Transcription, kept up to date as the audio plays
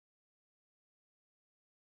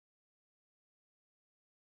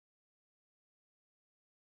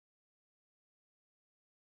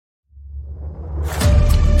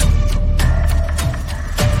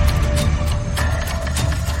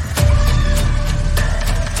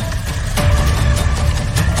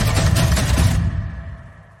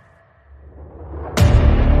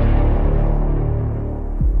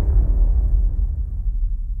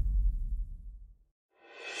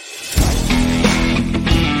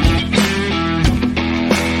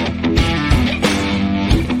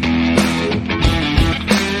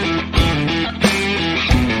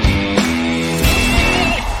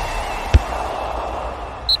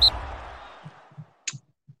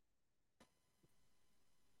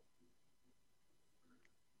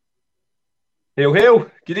Hail, hail.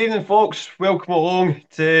 Good evening, folks. Welcome along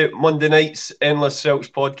to Monday night's Endless Celts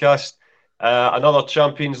podcast. Another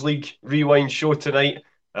Champions League rewind show tonight,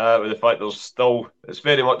 with the fact it's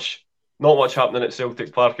very much not much happening at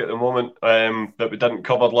Celtic Park at the moment that we didn't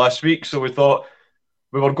cover last week. So we thought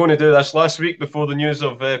we were going to do this last week before the news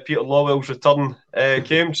of Peter Lawwell's return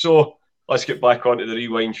came. So let's get back onto the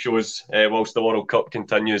rewind shows whilst the World Cup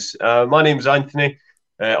continues. My name's Anthony.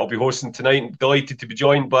 I'll be hosting tonight. Delighted to be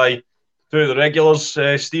joined by two of the regulars,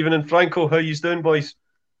 Stephen and Franco. How you doing, boys?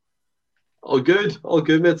 All good,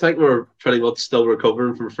 mate. I think we're pretty much still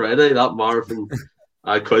recovering from Friday, that marathon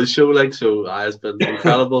quiz show. It's been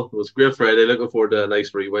incredible. It was a great Friday. Looking forward to a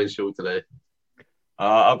nice rewind show today.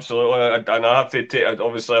 Absolutely, and I have to take.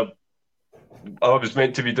 Obviously, I was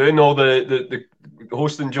meant to be doing all the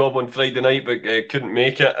hosting job on Friday night, but couldn't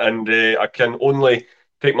make it, and I can only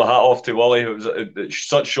take my hat off to Willie. It was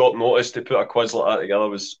such short notice to put a quiz like that together. It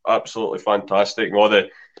was absolutely fantastic. And all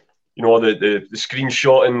the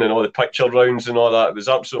screenshotting and all the picture rounds and all that. It was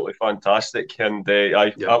absolutely fantastic. And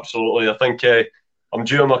absolutely, I think I'm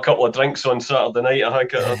due him a couple of drinks on Saturday night. I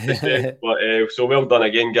think I have to say. But so well done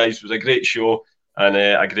again, guys. It was a great show and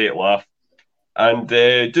a great laugh. And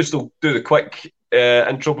just to do the quick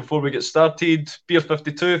intro before we get started. Beer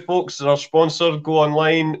 52, folks, is our sponsor. Go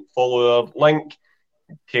online, follow our link.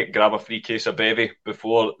 Grab a free case of bevy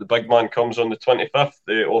before the big man comes on the 25th.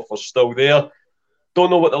 The offer's still there. Don't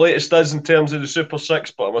know what the latest is in terms of the Super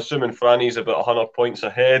Six, but I'm assuming Franny's about 100 points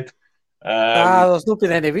ahead. There's not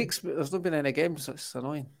been any weeks, but there's not been any games. It's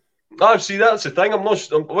annoying. See, that's the thing. I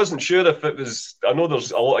wasn't sure if it was. I know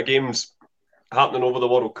there's a lot of games happening over the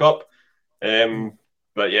World Cup.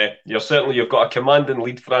 But yeah, you've got a commanding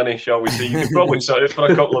lead, Franny, shall we say. You could probably sit out for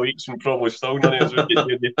a couple of weeks and probably still none of us would get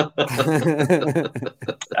you.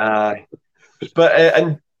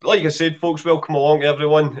 And like I said, folks, welcome along to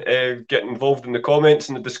everyone. Get involved in the comments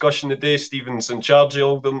and the discussion today. Stephen's in charge of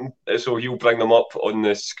all of them, so he'll bring them up on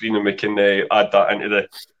the screen and we can add that into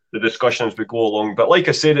the discussion as we go along. But like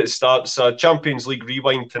I said, it starts a Champions League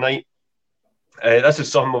rewind tonight. This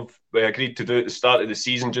is something we agreed to do at the start of the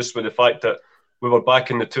season, just with the fact that we were back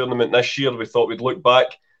in the tournament this year. We thought we'd look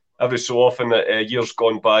back every so often at years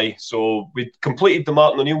gone by. So we completed the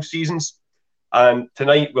Martin O'Neill seasons. And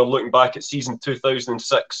tonight we're looking back at season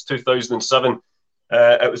 2006-2007.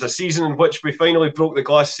 It was a season in which we finally broke the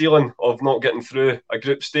glass ceiling of not getting through a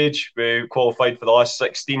group stage. We qualified for the last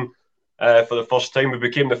 16 for the first time. We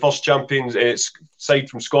became the first champions side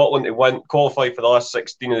from Scotland to qualify for the last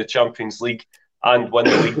 16 of the Champions League and win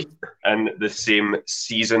the league in the same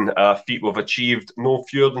season. A feat we've achieved no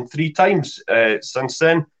fewer than 3 times since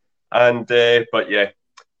then. And but yeah,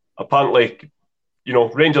 apparently,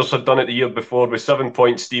 Rangers had done it the year before with 7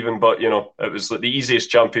 points, Stephen. But it was like the easiest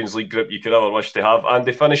Champions League group you could ever wish to have, and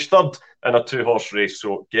they finished third in a 2-horse race.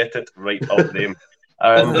 So get it right up them.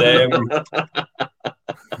 And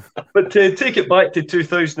but to take it back to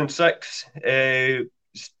 2006,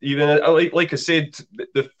 even like I said,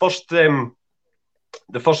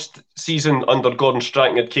 the first season under Gordon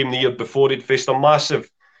Strachan had came the year before. He'd faced a massive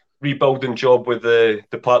rebuilding job with the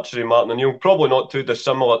departure of Martin O'Neill, probably not too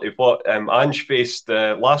dissimilar to what Ange faced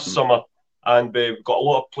last summer, and we got a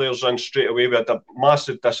lot of players in straight away. We had a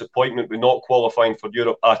massive disappointment with not qualifying for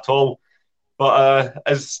Europe at all. But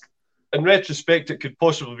as in retrospect, it could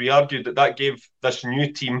possibly be argued that gave this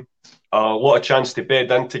new team a lot of chance to bed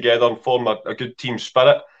in together and form a good team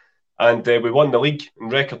spirit. And we won the league in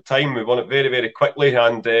record time. We won it very, very quickly,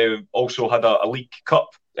 and also had a League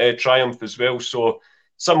Cup triumph as well. So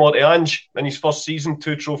similar to Ange in his first season,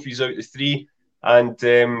 2 trophies out of 3. And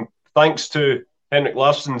thanks to Henrik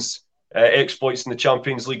Larsson's exploits in the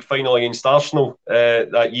Champions League final against Arsenal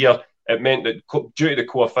that year, it meant that due to the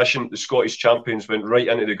coefficient, the Scottish champions went right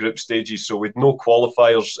into the group stages. So with no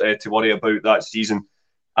qualifiers to worry about that season.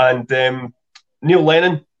 And Neil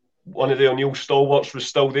Lennon, one of the O'Neill stalwarts, was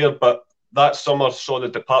still there, but that summer saw the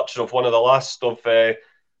departure of one of the last of them.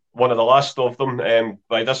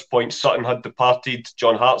 By this point, Sutton had departed,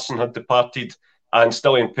 John Hartson had departed, and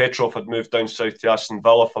Stilian Petrov had moved down south to Aston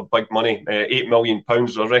Villa for big money, £8 million,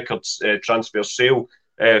 a record transfer sale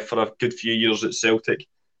for a good few years at Celtic.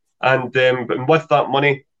 And with that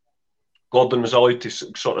money, Gordon was allowed to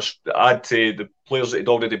sort of add to the players that he'd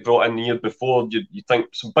already brought in the year before. You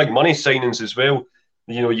think some big money signings as well.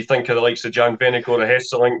 You think of the likes of Jan Vennegoor of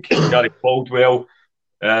Hesselink, Gary Caldwell,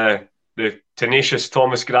 the tenacious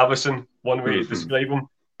Thomas Gravesen, one way to describe him,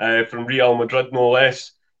 from Real Madrid, no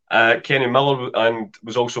less. Kenny Miller, and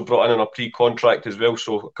was also brought in on a pre-contract as well.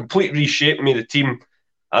 So a complete reshaping of the team.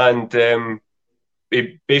 And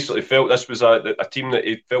he basically felt this was a team that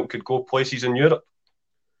he felt could go places in Europe.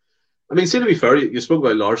 I mean, see, to be fair, you spoke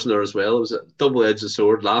about Larson there as well. It was a double-edged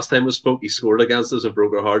sword. Last time we spoke, he scored against us and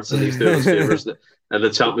broke our hearts, and he's doing us favours in the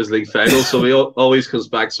Champions League final. So he always comes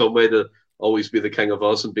back some way to always be the king of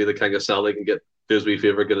us and be the king of Celtic and do us we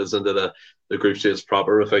favour, get us into the group stage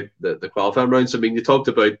proper without the qualifying rounds. I mean, you talked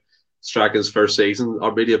about Strachan's first season,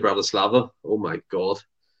 Armedia Bratislava. Oh my God,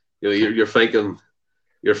 you're thinking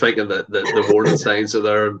that the warning signs are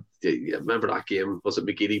there. You remember that game? Was it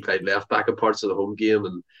McGeady played left back in parts of the home game,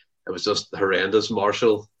 and it was just horrendous.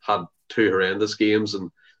 Marshall had 2 horrendous games,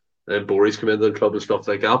 and then Boris came into the club and stuff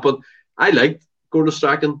like that. But I liked Gordon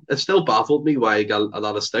Strachan. It still baffled me why he got a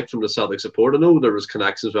lot of stick from the Celtic support. I know there was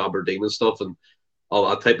connections with Aberdeen and stuff and all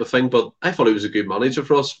that type of thing, but I thought he was a good manager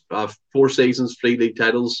for us. 4 seasons, 3 league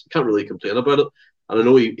titles. Can't really complain about it. And I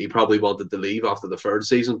know he probably wanted to leave after the 3rd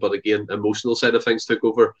season, but again, emotional side of things took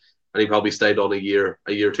over, and he probably stayed on a year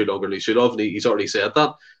or two longer than he should have, and he's already said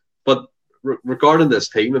that. But regarding this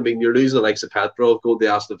team, I mean, you're losing the likes of Petrov, going to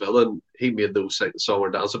Aston Villa, and he made no song or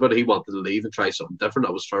dance about it. He wanted to leave and try something different.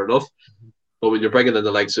 That was fair enough. But when you're bringing in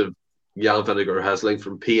the likes of Jan Vinegar Hesling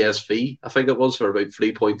from PSV, I think it was, for about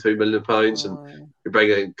 £3.2 million, and you're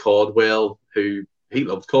bringing in Caldwell, who he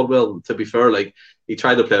loved Caldwell. And to be fair, like, he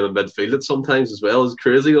tried to play him in midfield at sometimes as well. It's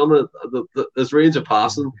crazy on it. His range of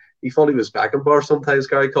passing. He thought he was Beckenbauer sometimes,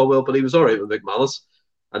 Gary Caldwell, but he was all right with McManus.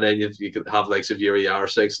 And then you could have likes of Yuri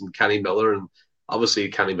Yarosek and Kenny Miller, and obviously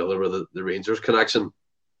Kenny Miller with the Rangers connection.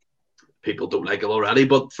 People don't like him already,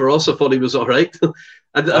 but for us, I thought he was all right.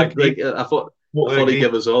 I thought he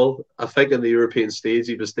gave us all. I think in the European stage,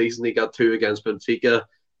 he was decent. He got 2 against Benfica.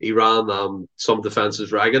 He ran some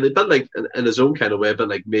defences ragged. A bit like, in his own kind of way, a bit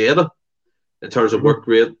like Maeda in terms of work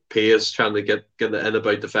rate, pace, trying to get in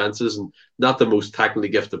about defences, and not the most technically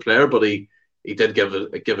gifted player, but he did give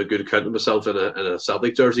a good account of himself in a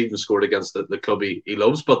Celtic jersey, even scored against the club he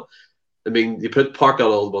loves. But I mean, you park that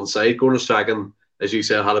all on one side. Gordon Strachan, as you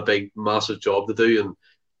said, had a big, massive job to do, and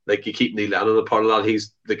like, you keep Neil Lennon a part of that.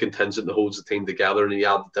 He's the contingent that holds the team together, and he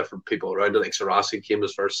had different people around it. Like Sarasi came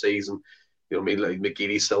his first season. You know what I mean? Like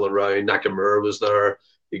McGeady's still around. Nakamura was there.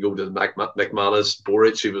 You go to McManus,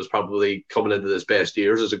 Boric, who was probably coming into his best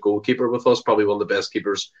years as a goalkeeper with us, probably one of the best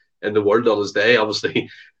keepers in the world on his day. Obviously,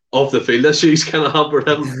 off the field issues kind of hampered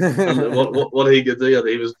him and what he could do. And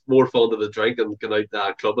he was more fond of the drink and going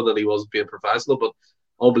out clubbing than he was being professional. But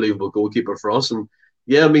unbelievable goalkeeper for us. And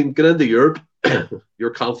yeah, I mean, get into Europe,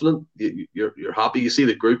 you're confident, you're happy. You see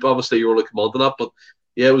the group, obviously, you want to come on to that. But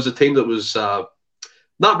yeah, it was a team that was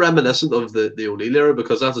not reminiscent of the O'Neill era,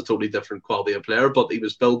 because that's a totally different quality of player, but he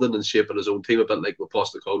was building and shaping his own team a bit like what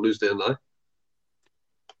Postecoglou's doing now.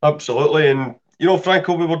 Absolutely. And, you know,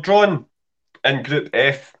 Franco, we were drawn in Group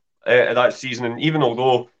F that season, and even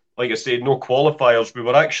although, like I said, no qualifiers, we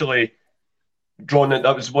were actually drawn in.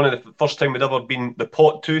 That was one of the first time we'd ever been the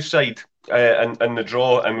pot 2 side in the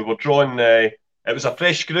draw, and we were drawn. It was a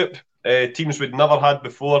fresh group, teams we'd never had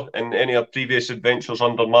before in any of previous adventures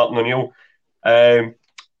under Martin O'Neill.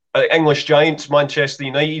 English giants Manchester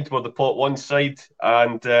United were the pot 1 side,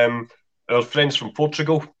 and our friends from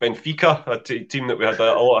Portugal, Benfica, a team that we had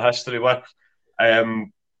a lot of history with,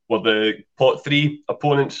 were the pot 3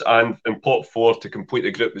 opponents, and in pot 4 to complete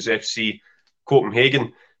the group was FC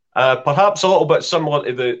Copenhagen. Perhaps a little bit similar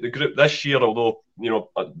to the group this year, although, you know,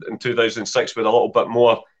 in 2006 we had a little bit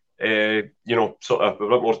more, you know, sort of a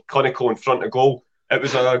bit more clinical in front of goal. It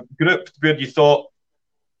was a group where you thought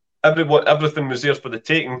everything was there for the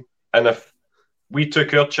taking, and if we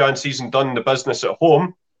took our chances and done the business at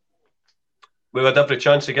home, we had every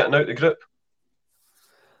chance of getting out the group.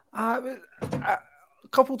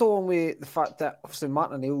 Coupled along with the fact that obviously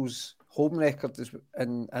Martin O'Neill's home record is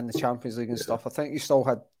in the Champions League and stuff, I think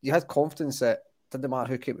you had confidence that it didn't matter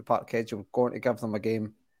who came to Parkhead, you were going to give them a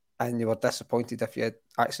game, and you were disappointed if you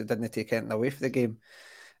actually didn't take anything away from the game.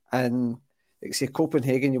 And like say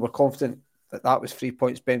Copenhagen, you were confident that was 3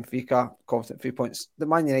 points. Benfica, confident 3 points. The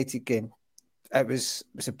Man United game, it was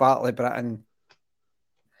a battle of Britain.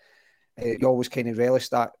 You always kind of relish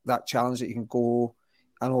that challenge that you can go.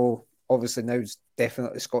 I know obviously now it's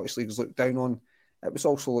definitely Scottish League is looked down on. It was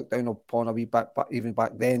also looked down upon a wee bit, but even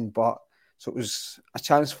back then. But so it was a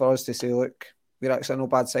chance for us to say, look, we're actually no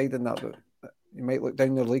bad side in that. But you might look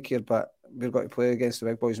down the league here, but we've got to play against the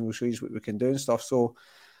big boys and we'll show you what we can do and stuff. So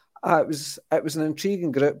it was an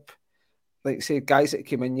intriguing group. Like I say, guys that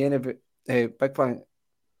came in, big fan,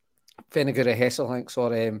 Vinegar Hesselink,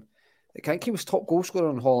 or I think he was top goal scorer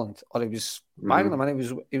in Holland, or he was banging them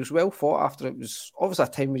in. He was well fought after. It was obviously a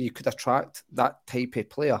time where you could attract that type of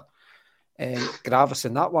player.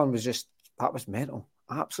 Gravison, that one was that was mental,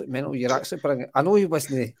 absolutely mental. You're actually bringing. I know he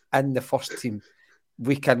wasn't in the first team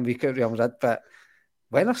week in, week out, Real Madrid, but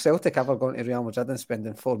when are Celtic ever going to Real Madrid and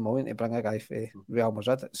spending $4 million to bring a guy for Real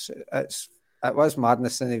Madrid? It was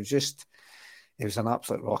madness, and he was an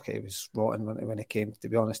absolute rocket. He was rotten when he came. To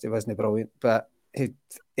be honest, he wasn't brilliant, but he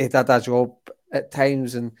did a job at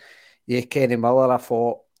times. And yeah, Kenny Miller, I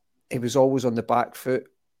thought he was always on the back foot.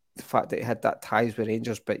 The fact that he had that ties with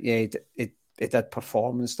Rangers, but yeah, he did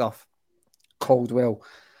perform and stuff. Caldwell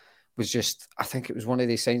was just, I think it was one of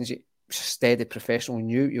these signs, steady professional,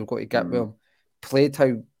 knew you were going to get with him. Played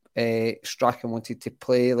how Strachan wanted to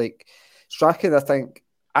play. Like Strachan, I think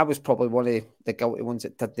I was probably one of the guilty ones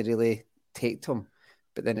that didn't really take to him.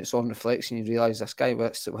 But then it's on reflection, you realise this guy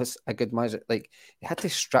was a good manager. Like, he had to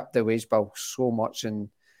strip the wage bill so much, and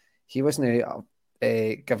he wasn't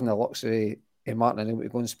given the luxury of Martin O'Neill to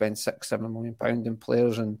go and spend £6-7 million in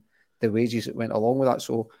players and the wages that went along with that.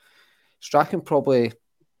 So Strachan probably,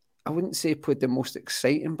 I wouldn't say played the most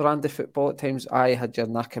exciting brand of football at times. I had your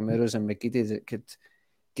Nakamuras and McGeady that could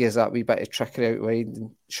give us that wee bit of trickery out wide,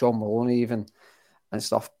 and Sean Maloney even and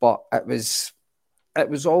stuff. But it was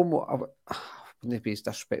almost, I wouldn't be as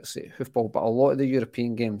disrespectful to hoofball, but a lot of the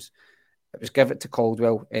European games, it was give it to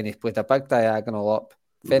Caldwell and he played a big diagonal up.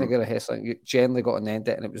 Fennegar or Hessling generally got an end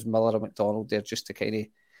it, and it was Miller or McDonald there just to kind of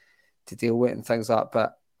to deal with it and things like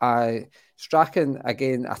that. But Strachan,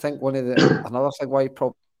 again, I think another thing why he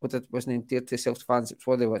probably wasn't endeared to Celtic fans,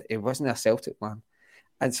 he wasn't a Celtic man.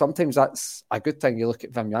 And sometimes that's a good thing. You look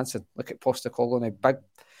at Wim Jansen, look at Postecoglou now,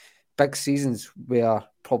 big seasons where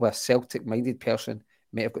probably a Celtic-minded person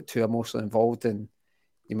may have got too emotionally involved, and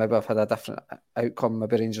you maybe have had a different outcome.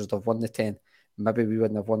 Maybe Rangers would have won the 10. Maybe we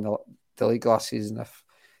wouldn't have won the league last season if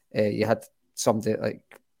you had somebody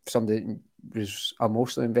who was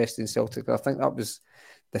emotionally invested in Celtic. I think that was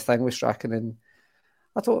the thing with Strachan, and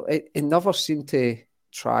I thought it never seemed to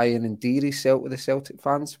try and endear himself with the Celtic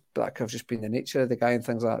fans, but that could have just been the nature of the guy and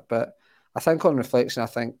things like that. But I think on reflection, I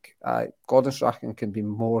think Gordon Strachan can be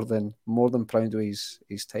more than proud of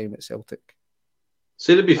his time at Celtic.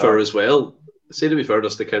 See, to be fair as well,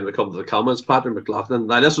 just to kind of come to the comments, Patrick McLaughlin.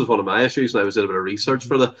 Now, this was one of my issues, and I was doing a bit of research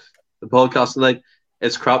for the podcast tonight.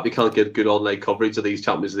 It's crap you can't get good online coverage of these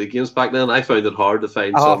Champions League games back then. I found it hard to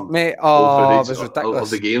find some footage of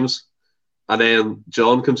the games. And then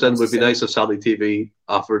John comes in, would be nice if Saturday TV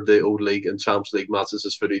offered the old league and Champions League matches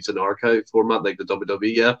as footage in archive format like the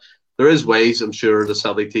WWE. Yeah, there is ways, I'm sure, the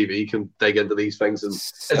Saturday TV can dig into these things. And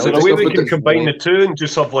is there a way we can combine the two and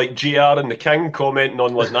just have like GR and the King commenting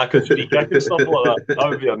on like Naka's free kick and stuff like that? That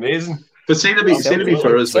would be amazing. But see to be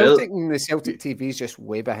fair as well, the Celtic TV is just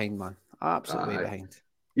way behind, man. Absolutely way behind.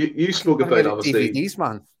 You spoke about obviously DVDs,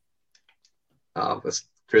 man. That's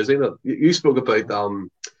crazy. You spoke about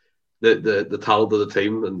the talent of the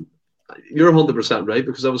team, and you're 100% right,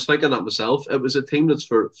 because I was thinking that myself. It was a team that's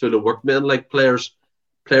full of workmen, like players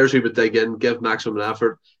who would dig in, give maximum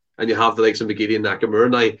effort, and you have the likes of McGeady and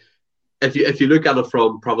Nakamura. Now, if you look at it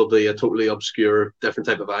from probably a totally obscure, different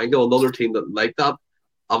type of angle, another team that like that,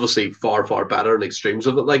 obviously far, far better and extremes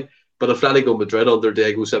of it. Like, but Atletico Madrid under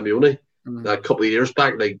Diego Simeone, a couple of years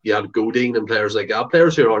back, like you had Godin and players like that,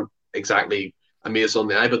 players who aren't exactly amazing on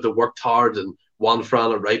the eye, but they worked hard, and Juan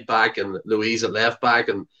Fran at right back and Luis at left back,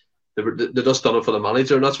 and they just done it for the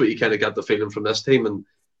manager, and that's what you kind of get the feeling from this team. And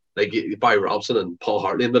like Barry Robson and Paul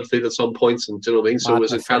Hartley in midfield at some points, and do you know what I mean? So it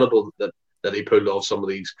was incredible that he pulled off some of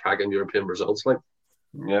these cracking European results. Like,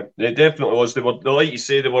 yeah, it definitely was. They were, like you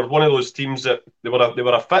say, they were one of those teams that they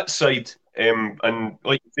were a fit side, and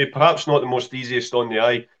like you say, perhaps not the most easiest on the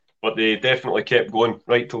eye, but they definitely kept going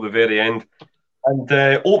right till the very end. And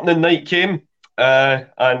opening night came.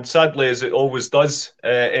 And sadly, as it always does,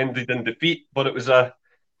 ended in defeat. But it was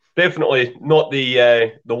definitely not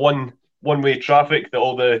the one-way traffic that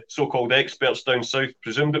all the so-called experts down south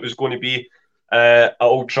presumed it was going to be at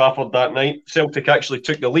Old Trafford that night. Celtic actually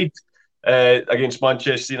took the lead against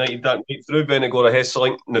Manchester United that night through Vennegoor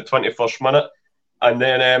Hesselink in the 21st minute, and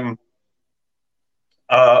then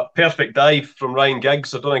a perfect dive from Ryan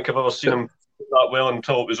Giggs. I don't think I've ever seen him do that well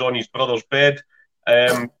until it was on his brother's bed.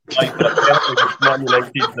 Man United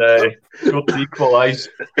scored to equalise,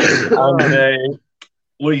 and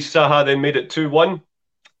Luis Saha then made it 2-1,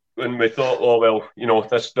 and we thought, oh well, you know,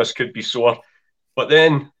 this could be sore. But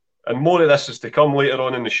then, and more of this is to come later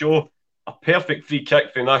on in the show, a perfect free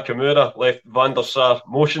kick for Nakamura left Van der Sar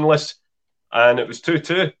motionless, and it was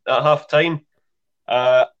 2-2 at half time.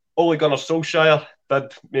 Ole Gunnar Solskjaer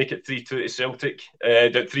did make it 3-2 to Celtic,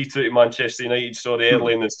 did 3-2 to Manchester United,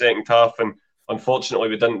 early in the second half, and unfortunately,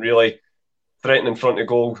 we didn't really threaten in front of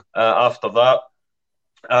goal after that.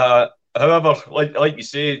 However, like you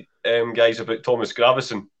say, guys, about Thomas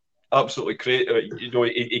Gravesen, absolutely great. You know,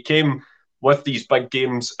 he came with these big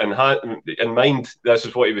games in mind. This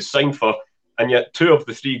is what he was signed for. And yet 2 of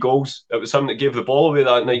the 3 goals, it was him that gave the ball away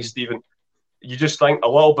that night, Stephen. You just think a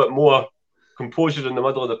little bit more composure in the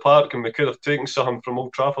middle of the park and we could have taken something from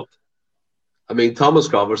Old Trafford. I mean,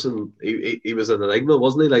 Thomas Robertson, he was an enigma,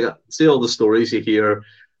 wasn't he? Like, see all the stories you hear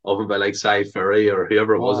of him by like Cy Ferry or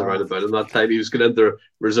whoever it was around about him that time. He was going into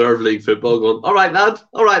reserve league football going, all right, lad,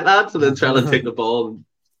 and then trying to take the ball and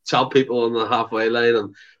chop people on the halfway line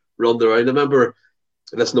and run around. I remember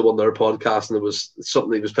listening to one of their podcasts and it was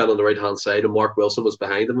something he was playing on the right-hand side and Mark Wilson was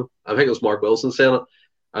behind him. I think it was Mark Wilson saying it.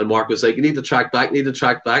 And Mark was like, you need to track back. And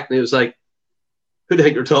he was like, who do you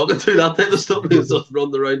think you're talking to? That type of stuff. He was just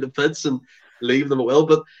running around the pits and leave them at will.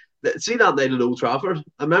 But see that night at Old Trafford,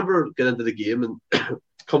 I remember getting into the game and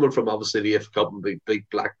coming from obviously the FA Cup and beat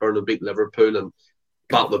Blackburn and beat Liverpool and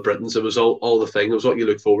Battle of Britons, it was all the thing. It was what you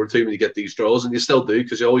look forward to when you get these draws, and you still do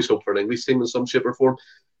because you always hope for an English team in some shape or form.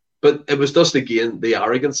 But it was just, again, the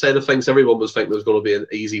arrogant side of things. Everyone was thinking it was going to be an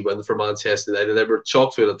easy win for Manchester United. They were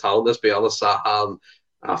chock full of talent, let's be honest. Sahan,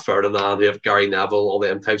 Ferdinand, you have Gary Neville, all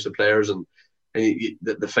them types of players, and they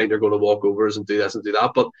think they're going to walk over us and do this and do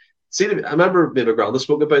that. But see, I remember maybe Granda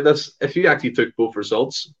spoke about this. If you actually took both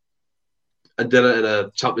results and did it in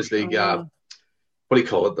a Champions League, what do you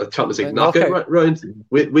call it? The Champions League knockout round,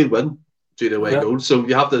 we'd win due to away goals. So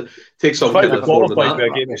you have to take some kind of form in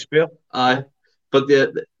that. Aye. But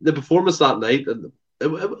the performance that night, and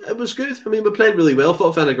it was good. I mean, we played really well. I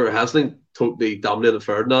thought Vinegar Hasling totally dominated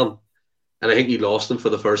Ferdinand. And I think he lost him for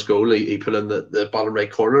the first goal. He put in the bottom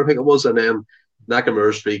right corner, I think it was. And then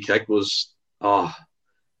Nakamura's free kick was,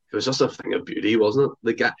 it was just a thing of beauty, wasn't it?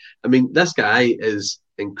 The guy, I mean, this guy is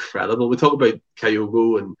incredible. We talk about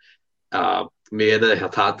Kyogo and Maeda,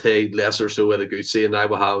 Hatate, lesser so Edagutsi, and now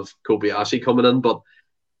we'll have Kobayashi coming in. But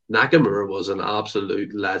Nakamura was an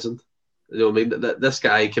absolute legend. You know what I mean? This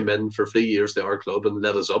guy came in for 3 years to our club and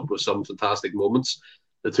led us up with some fantastic moments.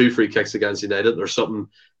 The 2 free kicks against United are something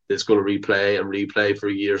that's going to replay for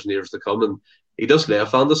years and years to come. And he just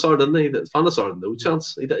left Van der Sar, didn't he? Van der Sar had no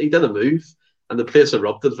chance. He didn't move. And the place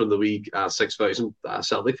erupted from the wee 6,000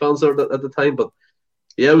 Celtic fans there at the time. But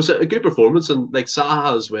yeah, it was a good performance. And like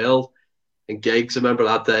Saha as well. And Giggs, I remember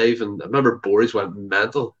that, Dave. And I remember Boris went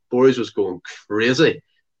mental. Boris was going crazy.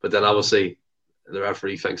 But then obviously the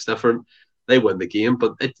referee thinks different. They win the game.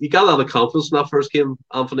 But you got a lot of confidence in that first game,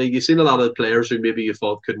 Anthony. You've seen a lot of players who maybe you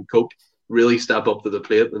thought couldn't cope really step up to the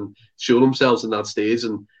plate and show themselves in that stage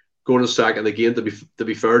and going to strike in the game, to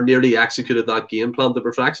be fair, nearly executed that game plan to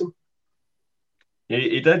perfection.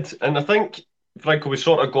 He did. And I think, Franco, we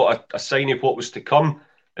sort of got a sign of what was to come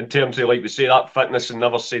in terms of, like we say, that fitness and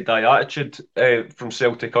never say die attitude from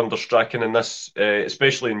Celtic under Strachan in this,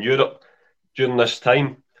 especially in Europe during this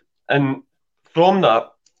time. And from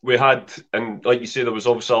that, we had, and like you say, there was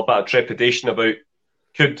obviously a bit of trepidation about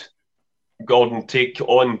could Gordon take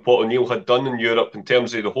on what O'Neill had done in Europe in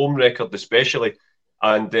terms of the home record especially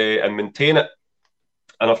and maintain it.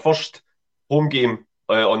 And our first home game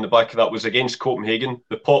on the back of that was against Copenhagen,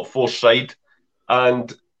 the pot 4 side.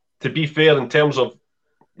 And to be fair, in terms of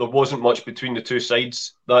there wasn't much between the two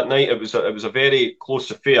sides that night. It was a very close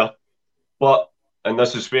affair. But, and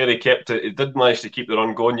this is where he kept it, he did manage to keep the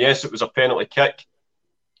run going. Yes, it was a penalty kick.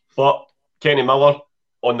 But Kenny Miller,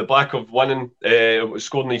 on the back of winning,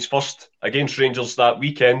 scoring his first against Rangers that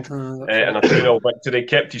weekend, and a 2-0 victory,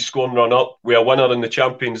 kept his scoring run up with a winner in the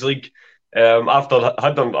Champions League. After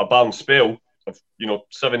had done a bad spell of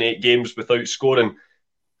 7-8 games without scoring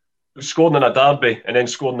in a derby and then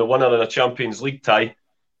scoring the winner in a Champions League tie,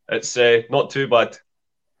 it's not too bad.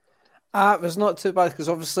 It was not too bad because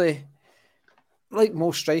obviously, like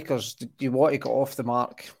most strikers, you want to get off the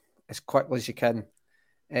mark as quickly as you can.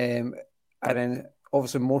 And then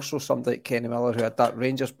obviously more so somebody like Kenny Miller who had that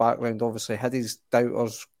Rangers background, obviously had his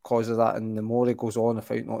doubters because of that, and the more he goes on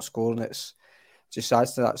without not scoring, it's just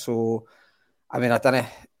adds to that. So I mean, I don't know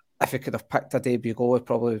if he could have picked a debut goal,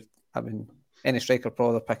 probably, I mean, any striker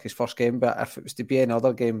probably pick his first game, but if it was to be any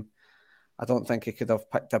other game, I don't think he could have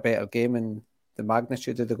picked a better game, and the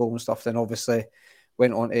magnitude of the goal and stuff. Then obviously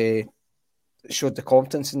went on to showed the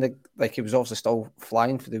confidence in like he was obviously still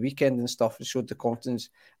flying for the weekend and stuff. It showed the confidence.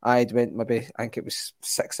 I'd went maybe, I think it was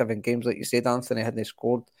 6-7 games, like you said, Anthony, hadn't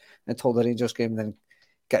scored until the Rangers game, then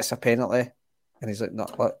gets a penalty. And he's like, no,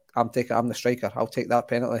 look, I'm the striker, I'll take that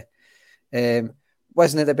penalty.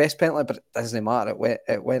 Wasn't it the best penalty, but it doesn't matter.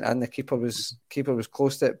 It went in. The keeper was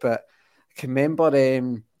close to it. But I can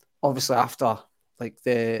remember obviously after like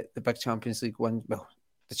the big Champions League win, well,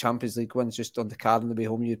 the Champions League wins just on the car on the way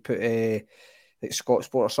home, you'd put like Scott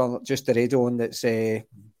Sport or something, just the radio on that's the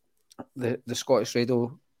Scottish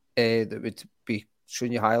radio that would be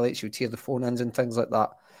showing you highlights, you'd hear the phone-ins and things like that.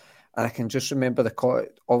 And I can just remember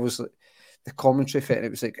obviously the commentary for it, and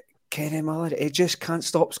it was like, Kenny Miller, he just can't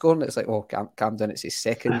stop scoring. It's like, oh, calm down. It's his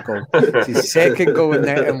second goal. It's his second goal in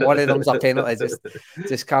there, and one of them's a penalty.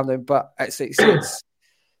 Just calm down. But it's like,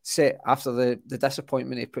 say after the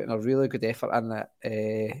disappointment, he put in a really good effort in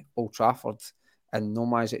at Old Trafford and no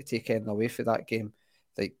managed to take anything away for that game.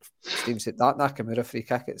 Like Steve said, that Nakamura free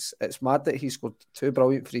kick, it's mad that he scored 2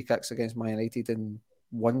 brilliant free kicks against Man United and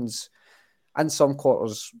one's in some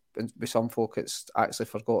quarters with some folk it's actually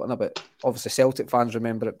forgotten about. Obviously Celtic fans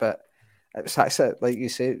remember it, but it was actually, like you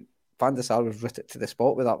say, Van der Sar was rooted to the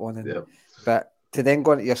spot with that one. And, but to then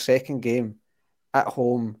go into your second game at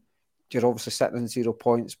home, you're obviously sitting on 0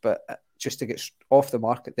 points, but just to get off the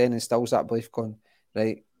market then instills that belief going,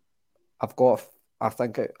 right, I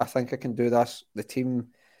think I can do this. The team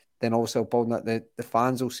then also building that the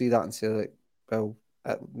fans will see that and say like, well,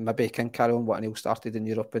 maybe he can carry on what Neil started in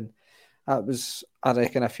Europe. And that was, I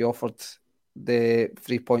reckon, if you offered the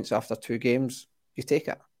 3 points after 2 games, you take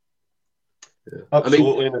it. Yeah.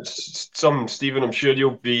 Absolutely, and it's some, Stephen, I'm sure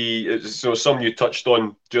you'll be, so some you touched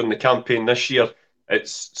on during the campaign this year.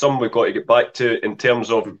 It's some we've got to get back to in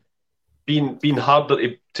terms of being harder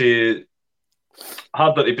to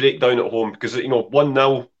break down at home, because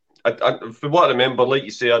 1-0. From what I remember, like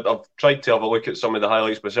you say, I've tried to have a look at some of the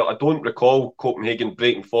highlights myself. I don't recall Copenhagen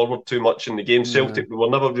breaking forward too much in the game. Celtic, we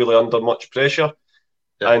were never really under much pressure,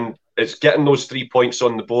 and it's getting those 3 points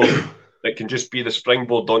on the board that can just be the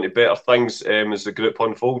springboard onto better things as the group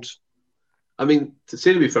unfolds. I mean,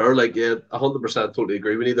 to be fair, 100% totally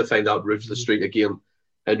agree. We need to find out routes to the streak again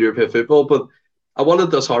in European football. But I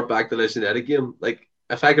wanted this hard back to the United game. Like,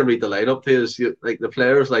 if I can read the lineup to you, like the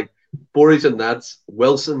players like Boris and Nats,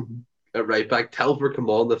 Wilson at right back, Telford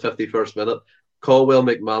come on the 51st minute, Caldwell,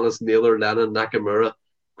 McManus, Naylor, Lennon, Nakamura,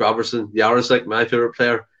 Graverson, Jarosik, my favourite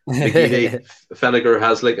player, McGeady, Fennegar,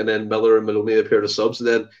 Haslick, and then Miller and Maloney appear as subs. And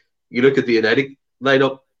then you look at the United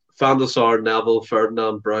lineup, Van der Sar, Neville,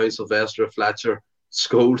 Ferdinand, Brown, Sylvester, Fletcher,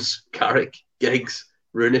 Scholes, Carrick, Giggs,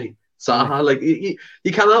 Rooney, Zaha. Like, you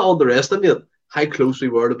cannot underestimate how close we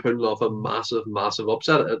were to pulling off a massive, massive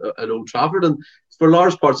upset at Old Trafford. And for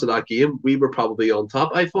large parts of that game, we were probably on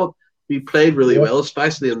top. I thought we played really well,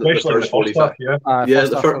 especially in the first 45.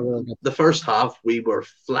 The first half, we were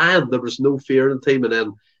flying. There was no fear in the team. And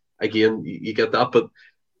then, again, you get that. But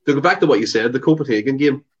to go back to what you said, the Copenhagen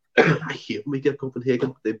game, I hate when we get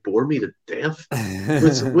Copenhagen. They bore me to death.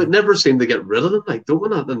 We never seem to get rid of them, like, don't we?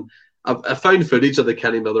 And I found footage of the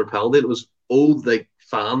Kenny Miller penalty. It was old, like,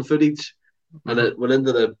 fan footage. And it went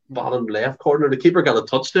into the bottom left corner. The keeper got a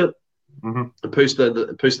touch to it and pushed it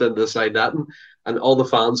into the side net. And all the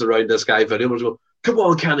fans around this guy video was going, come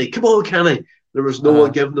on, Kenny. There was no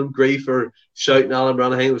one giving them grief or shouting at him or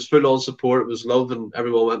anything. It was full on support. It was love, and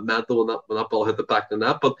everyone went mental when that ball hit the back of the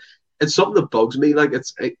net. But it's something that bugs me. Like,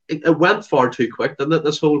 it went far too quick, didn't it,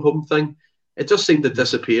 this whole home thing? It just seemed to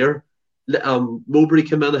disappear. Mowbray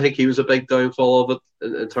came in. I think he was a big downfall of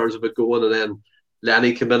it in terms of it going. And then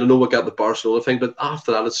Lenny came in. I know we got the Barcelona thing, but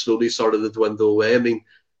after that, it slowly started to dwindle away. I mean,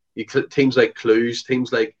 teams like Cluj,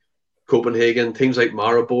 teams like Copenhagen, teams like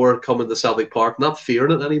Maribor coming to Celtic Park, not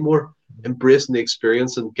fearing it anymore, embracing the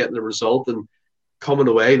experience and getting the result and coming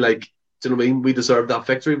away like, do you know what I mean? We deserve that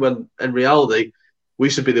victory, when in reality, we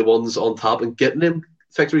should be the ones on top and getting them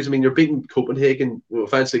victories. I mean, you're beating Copenhagen, we'll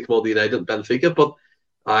eventually come on to United and Benfica, but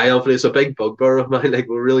obviously it's a big bugbear of mine. Like,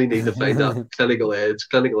 we really need to find that clinical edge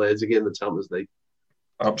again in the Champions League.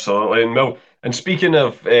 Absolutely. And speaking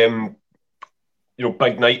of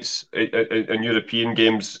big nights in European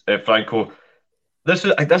games, Franco, this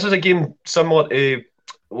is a game similar to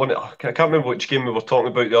one. I can't remember which game we were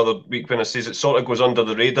talking about the other week when I says it sort of goes under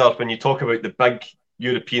the radar when you talk about the big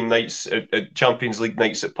European nights, at Champions League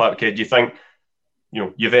nights at Parkhead. You think,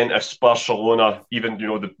 Juventus, Barcelona, even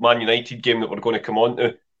the Man United game that we're going to come on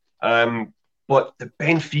to. But the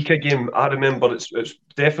Benfica game, I remember, it's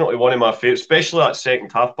definitely one of my favourites, especially that second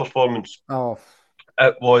half performance. Oh,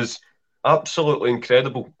 it was absolutely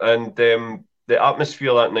incredible, and the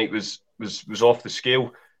atmosphere that night was off the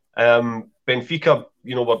scale. Benfica,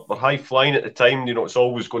 were high flying at the time. It's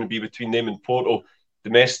always going to be between them and Porto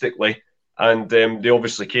domestically, and they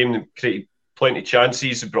obviously came and created plenty of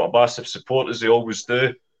chances. They brought a massive support, as they always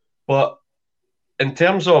do. But in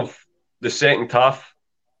terms of the second half,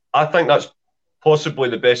 I think that's possibly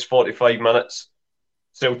the best 45 minutes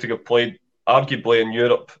Celtic have played, arguably in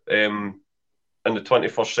Europe, in the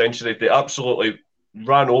 21st century. They absolutely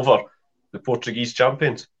ran over the Portuguese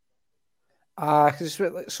champions.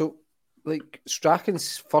 So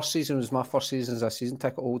Strachan's first season was my first season as a season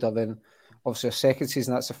ticket holder. Then obviously a second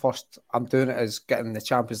season. That's the first I'm doing it as getting the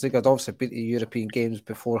Champions League. I'd obviously been to European games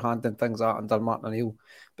beforehand and things like that under Martin O'Neill,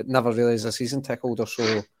 but never really as a season ticket holder.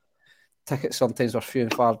 So tickets sometimes were few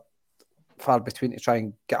and far between to try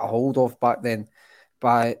and get a hold of back then.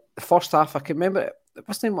 By the first half, I can remember it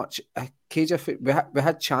wasn't much a cage of it. We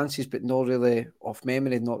had chances, but not really off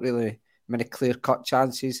memory, not really many clear-cut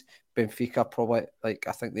chances. Benfica probably, like,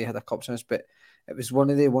 I think they had a couple chance, but it was one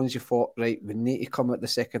of the ones you thought, right, we need to come at the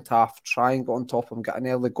second half, try and get on top of them, get an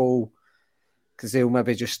early goal, because they'll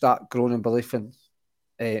maybe just start growing in belief and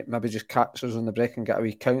maybe just catch us on the break and get a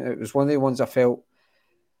wee counter. It was one of the ones I felt,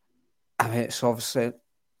 I mean, it's obviously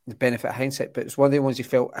the benefit of hindsight, but it's one of the ones you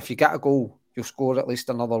felt, if you get a goal, you'll score at least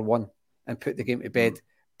another one and put the game to bed.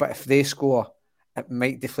 But if they score, it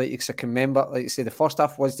might deflate you. Because I can remember, like you say, the first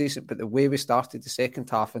half was decent, but the way we started the second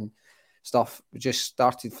half and stuff, we just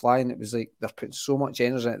started flying. It was like they're putting so much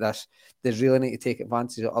energy into this. They really need to take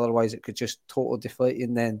advantage of it. Otherwise, it could just totally deflate you.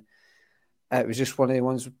 And then it was just one of the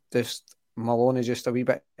ones, just Maloney, just a wee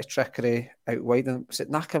bit of trickery out wide. And was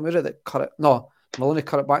it Nakamura that cut it? No, Maloney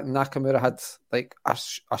cut it back, and Nakamura had like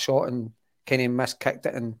a shot and Kenny miskicked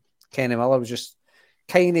it, and Kenny Miller was just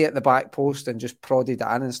kind of at the back post and just prodded it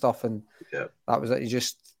in and stuff. And that was it. He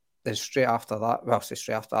just, then straight after that,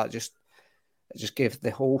 it just gave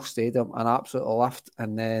the whole stadium an absolute lift.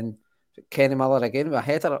 And then Kenny Miller again with a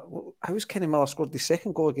header. How was Kenny Miller scored the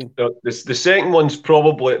second goal again? The second one's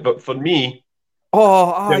probably, but for me,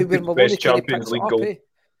 with Maloney, best Champions League goal.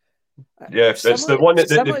 Yeah, it's the one that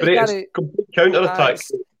the greatest complete counter attack.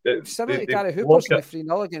 Similar to Gary Hooper's in the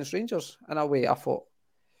 3-0 against Rangers in a way, I thought.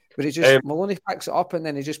 Where he just, Maloney picks it up and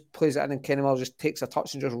then he just plays it in, and Kenny Miller just takes a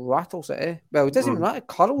touch and just rattles it, eh? Well, it doesn't even matter,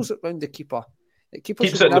 curls it round the keeper. The keeper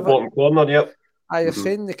keeps it in the bottom corner, yep. You're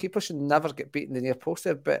saying the keeper should never get beaten in the near post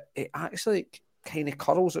there, but it actually kind of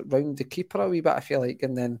curls it round the keeper a wee bit, I feel like.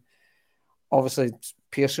 And then obviously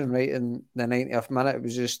Pearson right in the 90th minute, it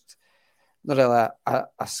was just not really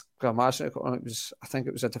a scrum match. It was, I think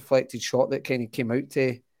it was a deflected shot that kind of came out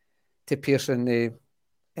to Pearson.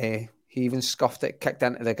 He even scuffed it, kicked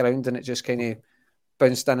into the ground, and it just kind of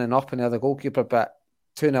bounced in and up, and the other goalkeeper. But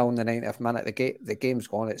 2-0 in the 90th minute, the game's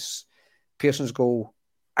gone. It's Pearson's goal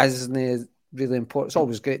isn't really important. It's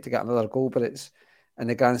always great to get another goal, but it's in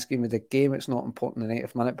the grand scheme of the game, it's not important in the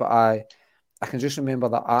 90th minute. But I can just remember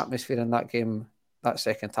that atmosphere in that game, that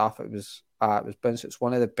second half. It was bounce. It's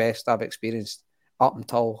one of the best I've experienced up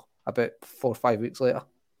until about 4 or 5 weeks later.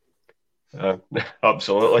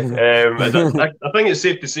 Absolutely. I think it's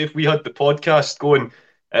safe to say if we had the podcast going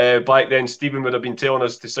back then, Stephen would have been telling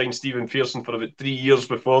us to sign Stephen Pearson for about 3 years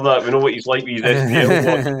before that. We know what he's like with his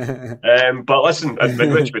SPL work. But listen, and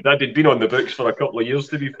Richmond, that had been on the books for a couple of years,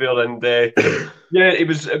 to be fair. And it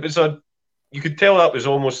was you could tell that was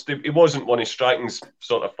almost, it wasn't one of Strachan's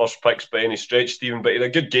sort of first picks by any stretch, Stephen, but he had a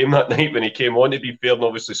good game that night when he came on, to be fair, and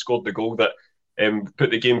obviously scored the goal that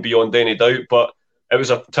put the game beyond any doubt. But it was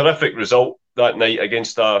a terrific result that night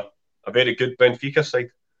against a very good Benfica side.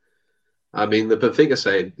 I mean, the Benfica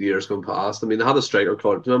side, years gone past, I mean, they had a striker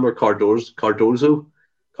called, do you remember Cardozo?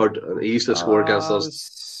 He used to score against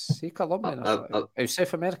us. Was he Colombian? He was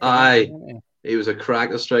South American. Aye. He was a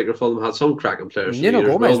cracking striker for them. Had some cracking players. Nuno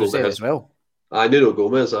Gomez was there as well. Nuno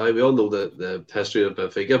Gomez. We all know the history of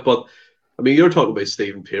Benfica. But, I mean, you're talking about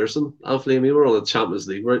Stephen Pearson, Anthony. I mean, we're on the Champions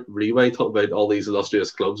League rewind, talking about all these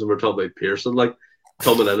illustrious clubs, and we're talking about Pearson, like,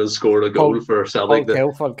 coming in and scoring a goal for Celtic. Paul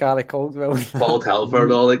Telford, Gary Caldwell. Paul Telford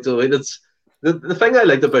and all. Like, so it's the thing I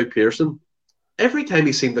liked about Pearson, every time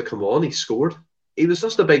he seemed to come on, he scored. He was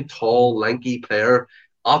just a big, tall, lanky player,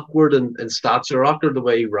 awkward in stature, awkward the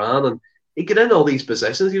way he ran, and he got in all these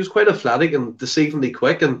positions. He was quite athletic and deceivingly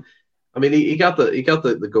quick, and I mean, he got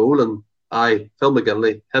the goal, and Phil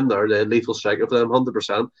McGinley, him there, the lethal striker for them,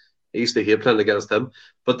 100%. I used to hate playing against him,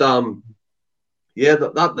 but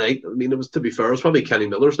that night, I mean, it was, to be fair, it was probably Kenny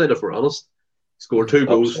Miller's night, if we're honest. Scored 2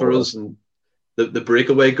 goals for us, and the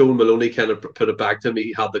breakaway goal, Maloney kind of put it back to him.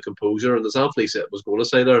 He had the composure, and as Anthony said, was going to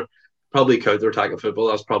say there, probably counter-attacking football.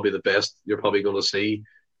 That's probably the best you're probably going to see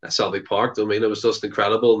at Celtic Park. I mean, it was just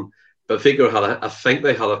incredible. And Benfica I think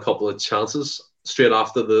they had a couple of chances straight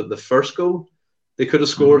after the first goal. They could have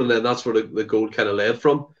scored, and then that's where the goal kind of led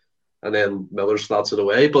from. And then Miller slats it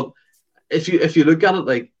away. But if you look at it,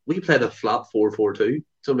 like, we played a flat 4-4-2.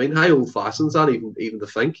 So I mean, how old-fashioned is that even to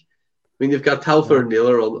think? I mean, you've got Telfer and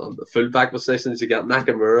Naylor on the full-back positions. You got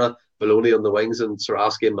Nakamura, Maloney on the wings, and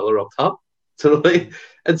Saraski and Miller up top. So I mean,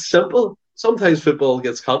 it's simple. Sometimes football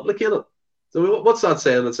gets complicated. So what's that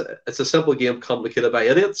saying? It's a simple game complicated by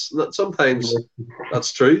idiots. Sometimes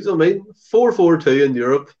that's true. So I mean, 4-4-2 in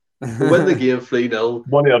Europe We win the game 3-0.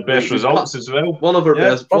 One of our best results as well. One of our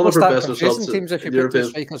best results. Teams if you in put European two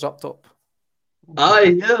strikers up top.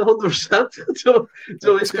 Aye, yeah, 100%. So we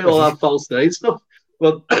do all that false nine stuff.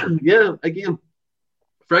 But yeah, again,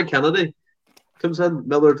 Frank Kennedy comes in.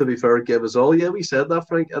 Miller, to be fair, gave us all. Yeah, we said that,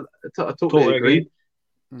 Frank. I totally agree.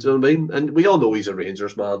 Do you know what I mean? And we all know he's a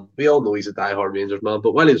Rangers man. We all know he's a diehard Rangers man.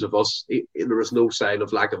 But while he was with us, there was no sign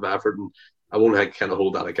of lack of effort. And I won't kind of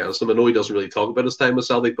hold that against him. I know he doesn't really talk about his time with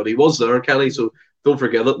Celtic, but he was there, Kenny. So don't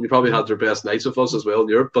forget it. And he probably had their best nights with us as well in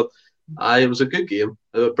Europe. But it was a good game.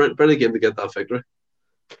 A brilliant game to get that victory.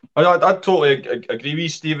 I totally agree with you,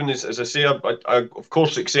 Stephen. As I say, I of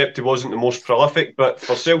course accept he wasn't the most prolific, but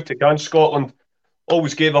for Celtic and Scotland,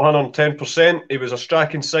 always gave 110%. He was a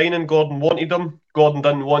striking signing. Gordon wanted him. Gordon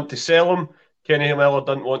didn't want to sell him. Kenny Miller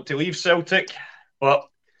didn't want to leave Celtic. But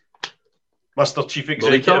Mr. Chief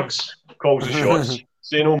Executive calls the shots.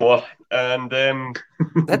 Say no more. And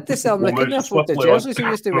did they sell McInnes for the jerseys he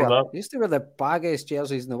used to wear? He used to wear the baggiest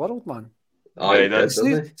jerseys in the world, man. Oh, yeah,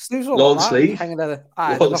 sleeves were long like sleeve. Hanging there,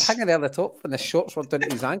 they were hanging there at the top, and the shorts were down to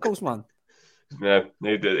his ankles, man. Yeah,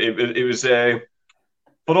 it was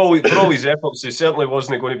for all his efforts. He certainly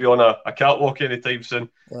wasn't going to be on a catwalk anytime soon.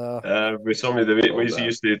 With some of the ways he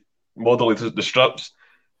used to model the strips,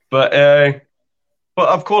 but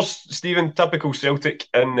of course, Stephen, typical Celtic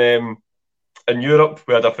in Europe.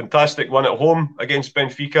 We had a fantastic one at home against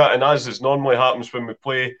Benfica, and as normally happens when we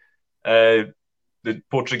play the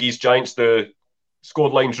Portuguese giants, the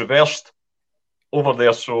scoreline's reversed over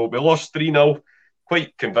there. So we lost 3-0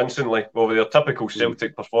 quite convincingly over their typical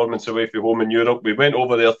Celtic performance away from home in Europe. We went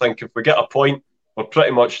over there thinking if we get a point, we're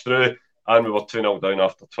pretty much through, and we were 2-0 down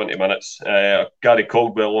after 20 minutes. Gary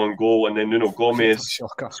Caldwell on goal, and then Nuno Gomes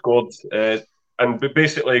scored. And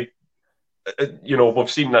basically,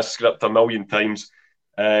 we've seen this script a million times.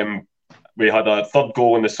 We had a third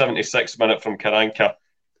goal in the 76th minute from Karanka,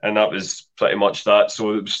 and that was pretty much that.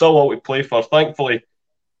 So it was still all to play for. Thankfully,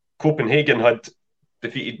 Copenhagen had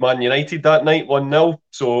defeated Man United that night 1-0,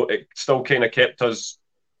 so it still kind of kept us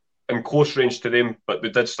in close range to them, but we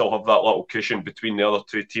did still have that little cushion between the other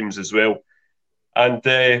two teams as well. And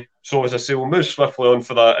so, as I say, we'll move swiftly on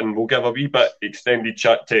for that, and we'll give a wee bit extended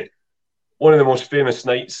chat to one of the most famous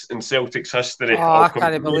nights in Celtic's history. I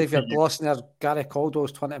can't believe you're glossing there. Gary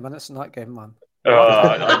Caldwell's 20 minutes in that game, man.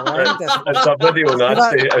 It's a video.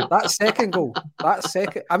 That second goal.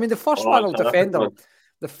 I mean, the first one will defend him.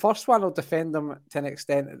 The first one will defend him to an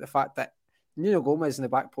extent at the fact that Nuno Gomes in the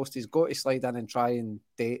back post, he's got to slide in and try and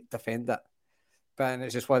defend it. But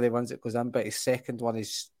it's just one of the ones that goes in. But his second one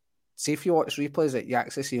is, see if you watch replays, you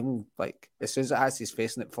actually see him, like, as soon as it has his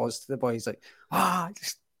face and it falls to the boy, he's like,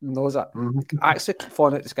 just knows it. Actually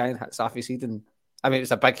falling out the sky and hits off his head. And I mean,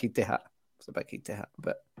 it's a big head to hit.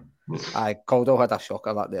 But Caldwell had a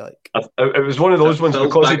shocker that day. Like, it was one of those ones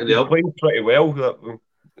because he was playing pretty well.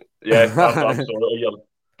 Absolutely, your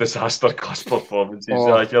disaster class performances.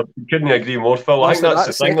 You couldn't agree more, Phil. I think that's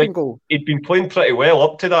the thing. Like, he'd been playing pretty well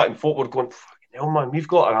up to that, and folk were going, "Fucking hell, man, we've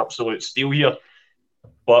got an absolute steal here."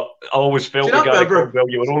 But I always felt you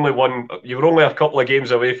were only a couple of games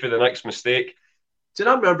away from the next mistake. Do you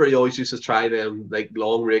not remember he always used to try them like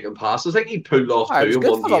long raking passes? I think he pulled off 2 in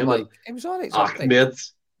one game. It was on it.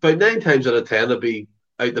 Mate, about 9 times out of 10 it'd be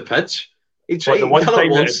out the pitch. The one time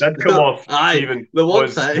that it did come off, Stephen,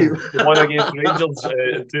 was the one against Rangers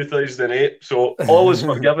in 2008. So always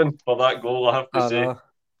forgiven for that goal, I have to say.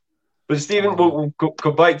 But Stephen, we'll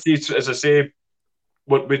go back to you, as I say,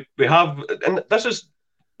 what we have, and this is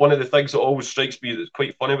one of the things that always strikes me that's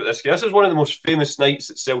quite funny about this game. This is one of the most famous nights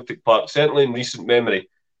at Celtic Park, certainly in recent memory.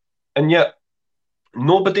 And yet,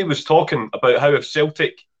 nobody was talking about how if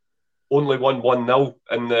Celtic only won 1-0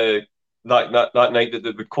 in that night that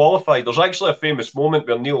they would qualify. There's actually a famous moment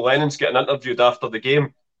where Neil Lennon's getting interviewed after the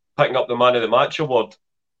game, picking up the Man of the Match award,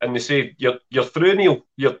 and they say, "You're through, Neil.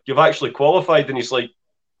 You've actually qualified." And he's like,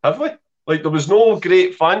 "Have we?" Like, there was no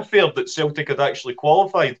great fanfare that Celtic had actually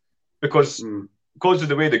qualified because of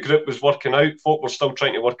the way the group was working out. Folk were still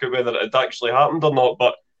trying to work out whether it had actually happened or not.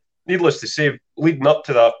 But needless to say, leading up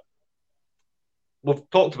to that, we've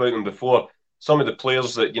talked about them before. Some of the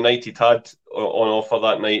players that United had on offer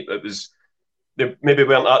that night, they maybe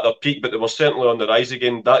weren't at their peak, but they were certainly on the rise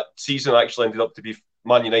again. That season actually ended up to be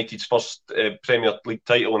Man United's first Premier League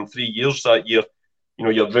title in 3 years that year. You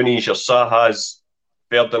know, your Rooneys, your Sahas,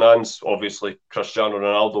 Ferdinands, obviously Cristiano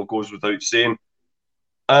Ronaldo goes without saying.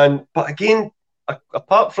 But again,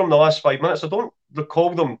 apart from the last 5 minutes, I don't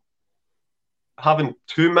recall them having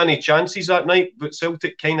too many chances that night, but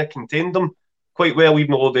Celtic kind of contained them quite well,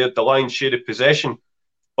 even though they had the lion's share of possession.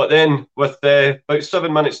 But then, with about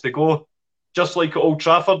 7 minutes to go, just like at Old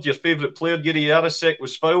Trafford, your favourite player, Yuri Jarosek,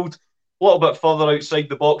 was fouled a little bit further outside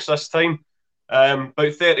the box this time,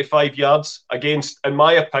 about 35 yards against, in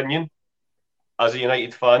my opinion, as a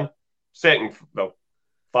United fan, fan,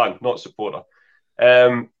 not supporter,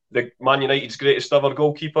 the Man United's greatest ever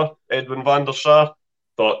goalkeeper, Edwin van der Sar.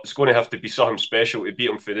 Thought it's going to have to be something special to beat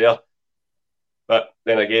him for there. But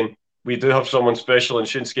then again, we do have someone special in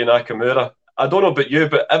Shinsuke Nakamura. I don't know about you,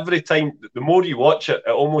 but every time, the more you watch it,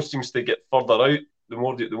 it almost seems to get further out. The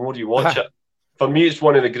more you watch it. For me, it's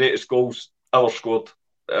one of the greatest goals ever scored.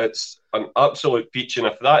 It's an absolute peach, and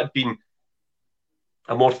if that had been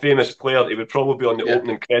a more famous player, he would probably be on the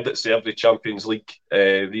opening credits of every Champions League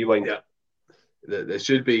rewind. Yeah, there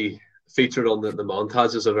should be featured on the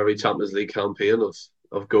montages of every Champions League campaign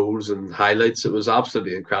of goals and highlights. It was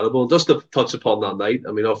absolutely incredible. Just to touch upon that night,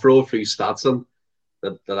 I mean, I'll throw a few stats in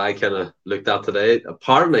that I kind of looked at today.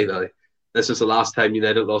 Apparently now, this is the last time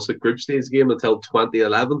United lost a group stage game until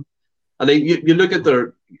 2011. And then you look at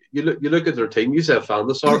their team. Youssef van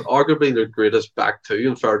der Sar, arguably their greatest back two,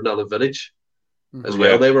 and Ferdinand and Vidic as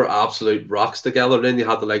well. They were absolute rocks together. And then you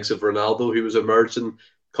had the likes of Ronaldo, who was emerging,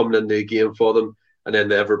 coming into the game for them, and then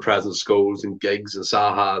the ever-present Scholes and Giggs and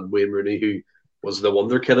Zaha and Wayne Rooney, who was the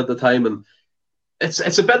wonder kid at the time. And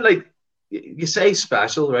it's a bit like, you say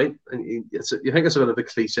special, right? And you think it's a bit of a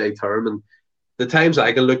cliche term. And the times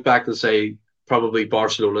I can look back and say probably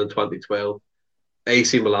Barcelona in 2012,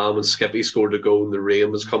 AC Milan when Skippy scored a goal and the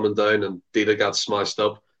rain was coming down and Dida got smashed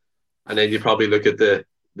up. And then you probably look at the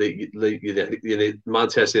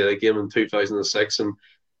Manchester United game in 2006. And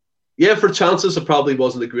yeah, for chances, it probably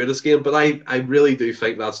wasn't the greatest game, but I really do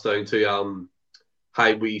think that's down to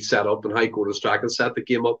how we set up and how Gordon Strachan set the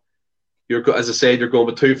game up. As I said, you're going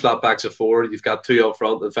with two flat backs of four. You've got two up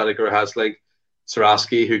front, and Fenneker has like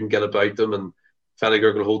Saraski who can get about them, and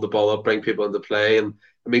Fenneker can hold the ball up, bring people into play. And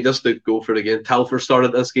I mean, just to go for it again, Telfer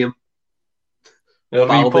started this game.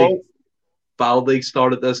 Baldy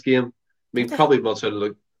started this game. I mean, probably much out of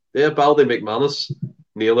look. Yeah, Baldy, McManus,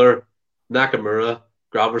 Naylor, Nakamura,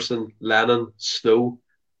 Graverson, Lennon, Snow,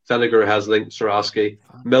 Fenneker, Hasling, Saraski,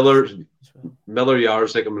 Miller,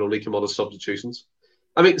 Jarosik, and only came out of substitutions.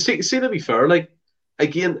 I mean, see, to be fair, like,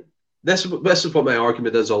 again, this is what my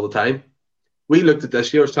argument is all the time. We looked at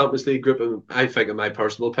this year's Champions League group, and I think, in my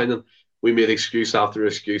personal opinion, we made excuse after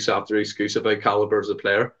excuse after excuse about calibre as a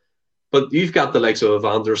player. But you've got the likes of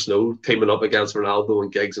Evander Snow teaming up against Ronaldo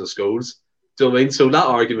and Giggs and Scholes. Do you know what I mean? So that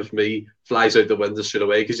argument for me flies out the window straight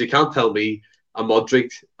away, because you can't tell me a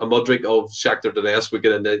Modric of Shakhtar Donetsk would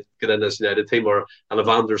get in this United team, or an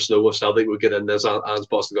Evander Snow of Celtic would get in this Ange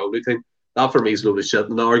Postecoglou team. That for me is a load of shit,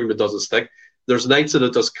 and the argument doesn't stick. There's nights that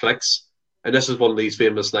it just clicks, and this is one of these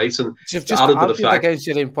famous nights. And you've just argued against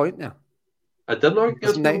your own point now. I didn't argue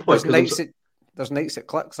against my own point. There's nights it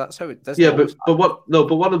clicks. That's how it does. Yeah, but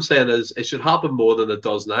what I'm saying is it should happen more than it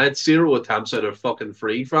does now. It's 0 attempts out of fucking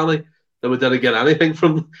 3, Franny. Then we didn't get anything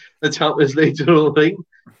from the Champions League. Do you know what I mean?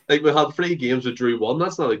 Like, we had 3 games, we drew 1.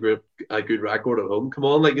 That's not a good record at home. Come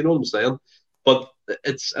on, like, you know what I'm saying? But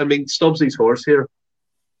Stubbsy's horse here.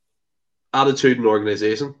 Attitude and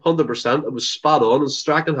organisation, 100%. It was spot on, and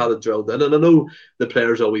Strachan had it drilled in. And I know the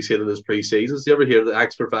players always hated his pre-seasons. Do you ever hear the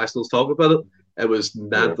ex-professionals talk about it? It was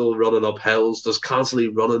mental, running up hills, just constantly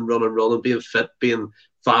running, being fit, being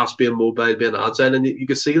fast, being mobile, being agile. And you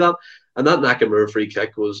could see that. And that Nakamura free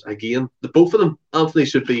kick was, again, the both of them, Anthony,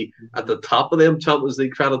 should be at the top of them Champions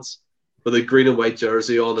League credits, with the green and white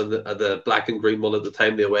jersey on and the black and green one at the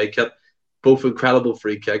time, the away kit. Both incredible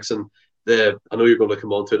free kicks. And I know you're going to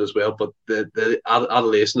come on to it as well, but the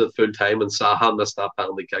adulation at full time, and Zaha missed that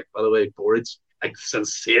penalty kick, by the way, Boric, like,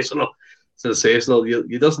 sensational.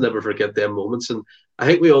 You just never forget them moments. And I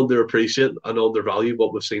think we underappreciate and undervalue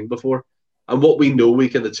what we've seen before and what we know we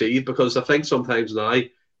can achieve, because I think sometimes now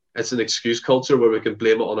it's an excuse culture where we can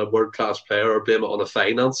blame it on a world-class player or blame it on a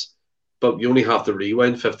finance, but you only have to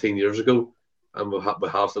rewind 15 years ago and we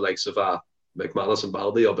have the likes of McManus and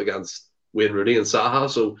Baldy up against Wayne Rooney and Zaha.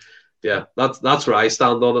 So yeah, that's where I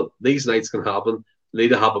stand on it. These nights can happen, need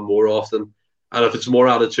to happen more often, and if it's more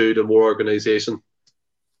attitude and more organisation,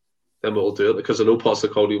 then we'll do it, because I know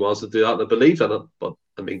Postecoglou wants to do that and I believe in it. But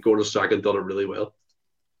I mean, Gordon Strachan done it really well.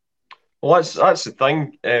 Well, that's the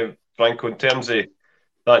thing, Franco, in terms of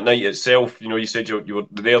that night itself. You know, you said you were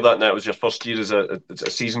there that night. It was your first year as a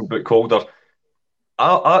season book holder.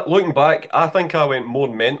 I looking back, I think I went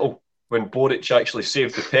more mental when Boric actually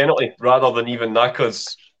saved the penalty rather than even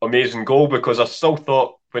Naka's amazing goal, because I still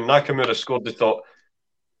thought when Nakamura scored, I thought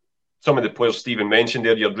some of the players Stephen mentioned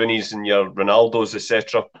there, your Rooneys and your Ronaldos,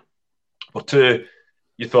 etc., were two.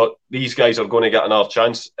 You thought these guys are going to get another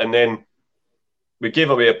chance, and then we gave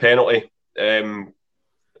away a penalty.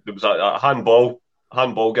 there was a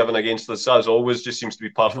handball given against us, as always, just seems to be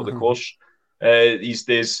par for the course these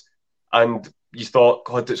days. And you thought,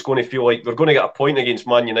 God, it's going to feel like we're going to get a point against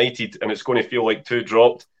Man United and it's going to feel like 2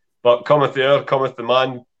 dropped. But cometh the hour, cometh the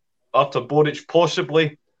man. After Boric,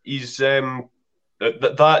 possibly, he's that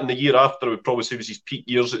and the year after, I would probably say was his peak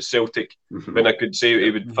years at Celtic, when I could say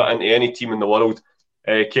he would fit into any team in the world.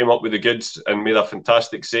 Came up with the goods and made a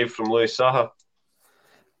fantastic save from Louis Saha.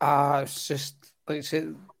 It's just, like I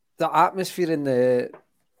said, the atmosphere in the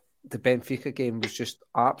Benfica game was just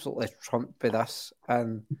absolutely trumped by this.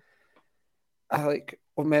 And I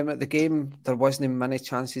remember at the game, there wasn't many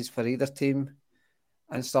chances for either team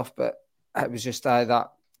and stuff, but it was just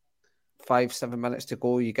that 5-7 minutes to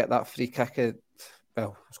go, you get that free kick at,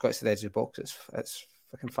 well, it's got to the edge of the box. It's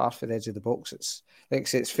fucking far for the edge of the box. It's like I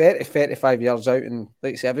say, it's 30-35 yards out, and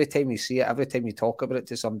like I say, every time you see it, every time you talk about it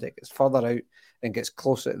to somebody, it gets further out and gets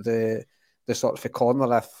closer to the sort of a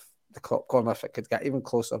corner, if the corner, if it could get even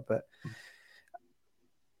closer. But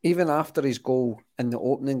even after his goal in the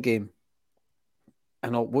opening game,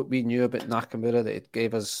 and what we knew about Nakamura, that it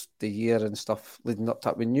gave us the year and stuff leading up to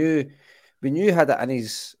it, we knew he had it in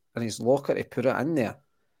his locker to put it in there.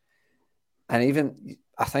 And even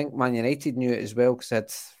I think Man United knew it as well,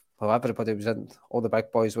 because everybody was in, all the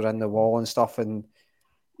big boys were in the wall and stuff, and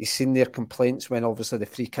you've seen their complaints when obviously the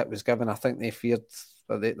free kick was given. I think they feared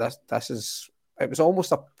that it was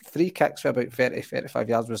almost a free kick for about 30-35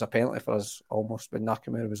 yards was a penalty for us almost when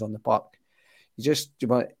Nakamura was on the park.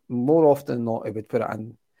 More often than not, he would put it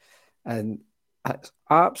in. And it's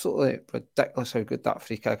absolutely ridiculous how good that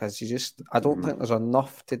free kick is. I don't think there's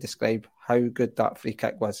enough to describe how good that free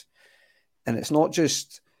kick was. And it's not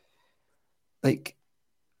just like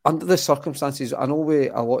under the circumstances. I know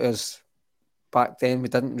a lot of us back then, we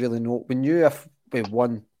didn't really know. We knew if we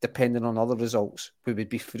won, depending on other results, we would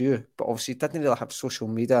be through. But obviously, didn't really have social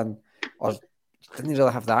media or didn't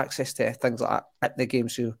really have the access to things like that at the game.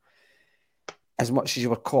 So as much as you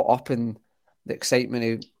were caught up in the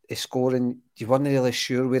excitement of scoring, you weren't really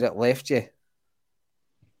sure where it left you.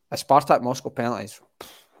 A Spartak Moscow penalties.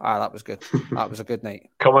 That was good. That was a good night.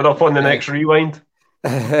 Coming up on the next rewind.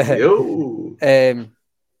 Yo.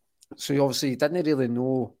 So you didn't really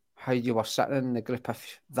know how you were sitting in the group,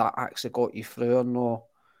 if that actually got you through or no.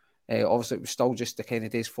 Obviously, it was still just the kind of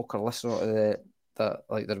days folk are listening to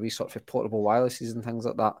the wee sort of portable wirelesses and things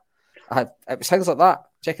like that. It was things like that.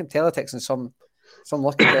 Checking teletext, and some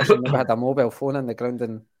lucky person maybe had a mobile phone in the ground,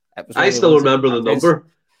 and it was. I still remember the number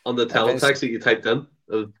on the teletext that you typed in.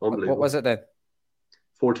 It was unbelievable. What was it then?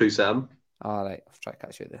 427. All right, I'll try to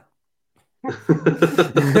catch you there.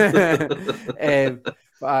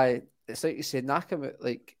 But it's like you said, Nakamura,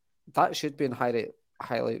 like that should be in highlight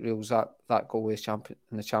reels. That goal in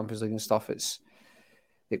the Champions League and stuff. It's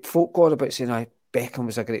like folk going about saying, Beckham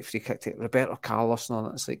was a great free kick to Roberto Carlos and all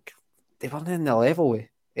that. It's like they weren't in the level with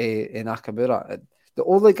Nakamura. The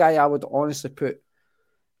only guy I would honestly put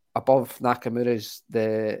above Nakamura is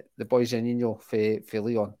the boy Janino for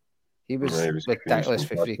Leon. He was ridiculous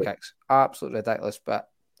for free kicks. Absolutely ridiculous. But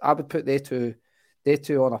I would put they two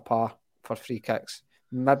on a par for free kicks.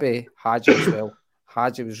 Maybe Hadji as well.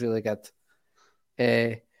 Hadji was really good.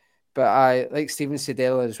 But I like Steven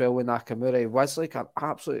Sedella as well with Nakamura. He was like an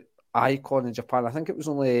absolute icon in Japan. I think it was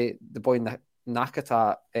only the boy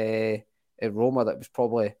Nakata at Roma that was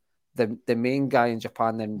probably the main guy in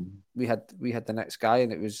Japan. Then we had the next guy,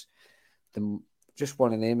 and it was just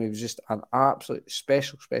one of them. He was just an absolute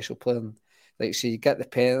special player. Like, so you get the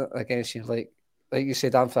pen against you, like you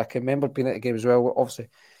said, Anthony. I can remember being at the game as well. Obviously,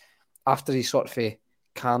 after he sort of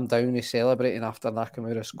calmed down, he's celebrating after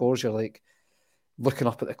Nakamura scores. You're like looking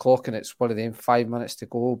up at the clock, and it's one of them 5 minutes to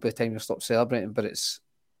go by the time you stop celebrating. But it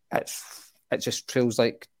just feels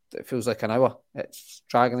like an hour. It's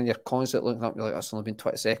dragging, and you're constantly looking up. You're like, it's only been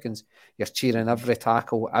 20 seconds. You're cheering every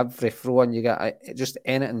tackle, every throw in you get. Just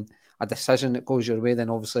anything, a decision that goes your way. Then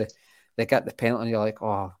obviously they get the penalty, and you're like,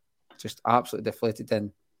 just absolutely deflated.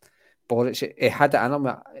 Then Boric, he had it in him.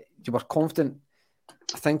 You were confident.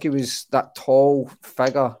 I think he was that tall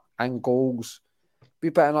figure in goals.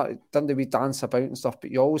 Didn't we dance about and stuff? But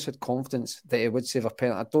you always had confidence that he would save a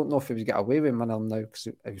penalty. I don't know if he would get away with one of them now, because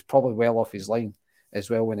he was probably well off his line as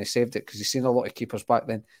well when he saved it, because you've seen a lot of keepers back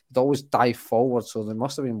then, they'd always dive forward, so they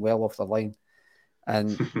must have been well off the line.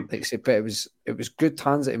 And like I said, but it was good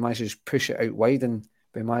hands that he managed to just push it out wide, and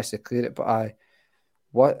we managed to clear it. But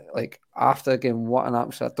after the game, what an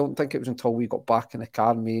absolute! I don't think it was until we got back in the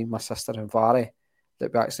car, me, my sister, and Vary,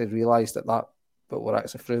 that we actually realised that we're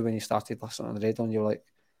actually through. When you started listening on the radio, and you're like,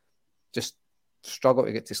 just struggle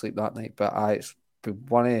to get to sleep that night. But it's been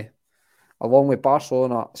one of along with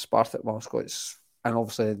Barcelona, Spartak Moscow, and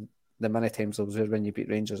obviously the many times those were when you beat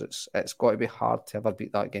Rangers, it's got to be hard to ever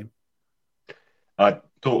beat that game. I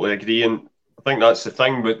totally agree, and I think that's the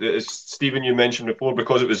thing. But as Stephen, you mentioned before,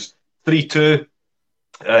 because it was 3-2 to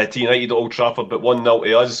United at Old Trafford, but 1-0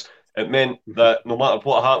 to us, it meant that no matter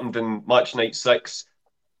what happened in match night 6,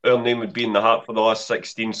 our name would be in the hat for the last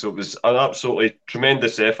 16. So it was an absolutely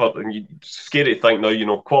tremendous effort, and scary to think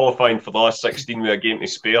now, qualifying for the last 16 with a game to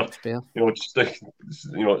spare. It's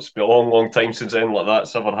been a long, long time since anything like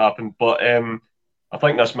that's ever happened. But I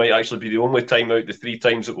think this might actually be the only time out the 3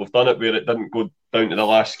 times that we've done it where it didn't go down to the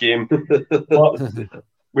last game. But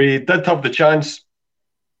we did have the chance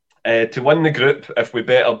to win the group if we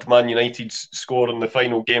bettered Man United's score in the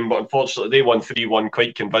final game, but unfortunately they won 3-1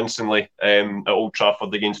 quite convincingly at Old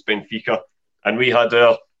Trafford against Benfica, and we had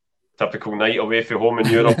our typical night away from home in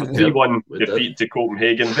Europe, a 3-1 defeat to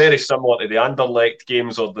Copenhagen, very similar to the Anderlecht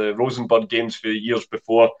games or the Rosenborg games for years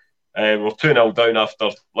before. We're 2-0 down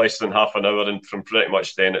after less than half an hour, and from pretty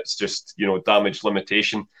much then it's just damage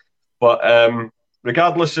limitation. But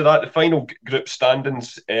regardless of that, the final group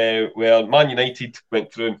standings where Man United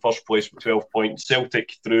went through in first place with 12 points,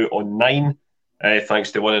 Celtic through on 9,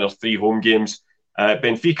 thanks to winning their 3 home games.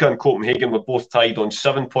 Benfica and Copenhagen were both tied on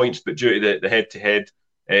 7 points, but due to the head-to-head,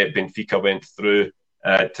 Benfica went through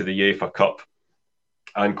to the UEFA Cup,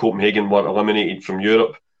 and Copenhagen were eliminated from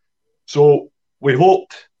Europe. So we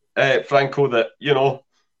hoped, Franco, that,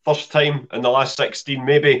 first time in the last 16,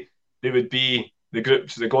 maybe they would be the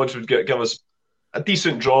groups, the gods would give us a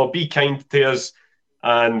decent draw, be kind to us,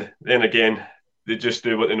 and then again, they just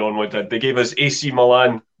do what they normally did. They gave us AC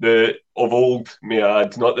Milan, the of old, may I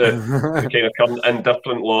add, not the kind of current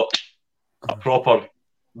indifferent lot, a proper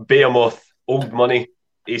behemoth, old money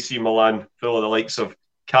AC Milan, full of the likes of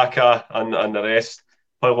Kaká and the rest.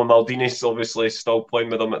 Paolo Maldini's obviously still playing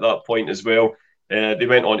with them at that point as well. They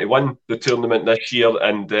went on to win the tournament this year,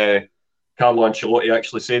 and Carlo Ancelotti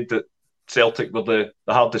actually said that Celtic were the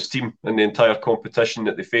hardest team in the entire competition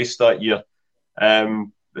that they faced that year.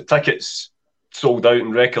 The tickets sold out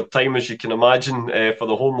in record time, as you can imagine, for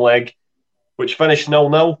the home leg, which finished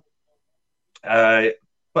 0-0.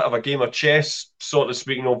 Bit of a game of chess, sort of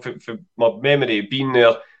speaking for my memory being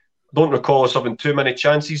there. Don't recall us having too many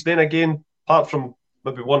chances. Then again, apart from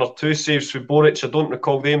maybe 1 or 2 saves for Boric, I don't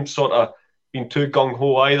recall them sort of being too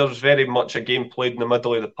gung-ho either. It was very much a game played in the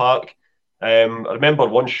middle of the park. I remember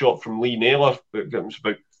one shot from Lee Naylor, it was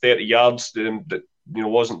about 30 yards, that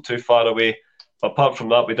wasn't too far away. But apart from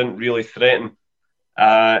that, we didn't really threaten.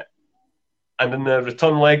 And in the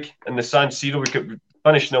return leg in the San Siro, we could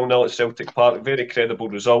finish 0-0 at Celtic Park. Very credible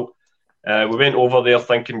result. We went over there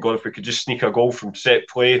thinking, God, if we could just sneak a goal from set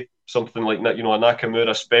play, something like that, a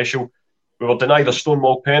Nakamura special. We were denied a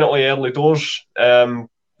Stonewall penalty early doors. The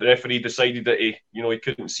referee decided that he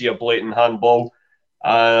couldn't see a blatant handball.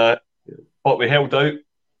 But we held out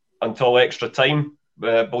until extra time,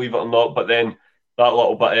 believe it or not. But then that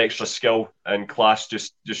little bit of extra skill and class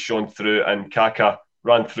just shone through, and Kaká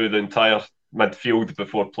ran through the entire midfield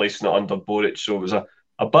before placing it under Boric. So it was a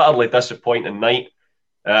bitterly disappointing night,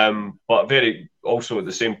 but very, also at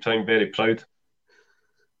the same time, very proud.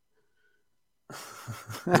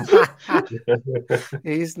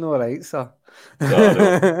 He's not right, sir.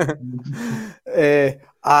 No.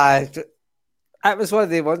 It was one of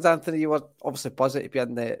the ones, Anthony. You were obviously buzzing to be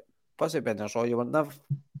in the draw. You were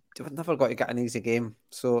never got to get an easy game,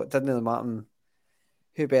 so it didn't really matter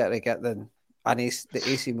who better to get than the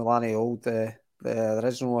AC Milan old, the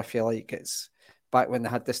original, if you like. It's back when they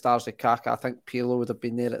had the stars of Kaká. I think Pirlo would have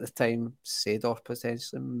been there at the time. Seedorf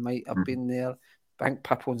potentially might have been there. I think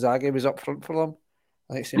Pippo Inzaghi was up front for them.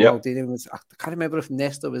 I think Maldini was. I can't remember if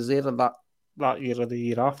Nesta was there in that year or the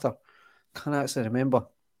year after. Can't actually remember.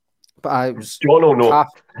 But I was.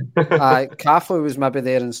 Cafu was maybe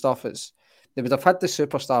there and stuff. They would have had the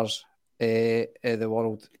superstars of the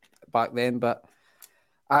world back then, but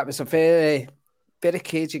it was a very, very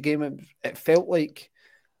cagey game. It felt like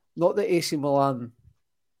not that AC Milan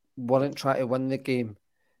weren't trying to win the game,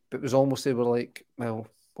 but it was almost they were like, well,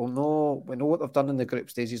 we know what they've done in the group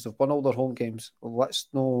stages. They've won all their home games. Well, let's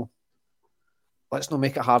not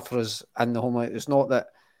make it hard for us in the home leg. It's not that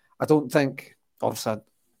I don't think obviously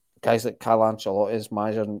guys like Carlo Ancelotti as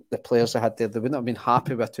manager and the players they had there, they wouldn't have been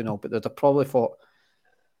happy with 2-0, but they'd have probably thought,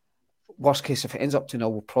 worst case, if it ends up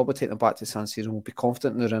 2-0, we'll probably take them back to San Siro and we'll be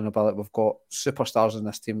confident in their own ability. We've got superstars in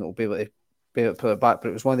this team that will be able to put it back. But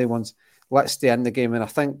it was one of the ones, let's stay in the game. And I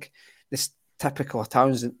think this typical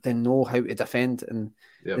Italians, they know how to defend, and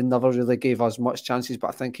they never really gave us much chances. But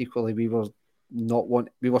I think equally we were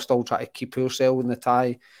still trying to keep ourselves in the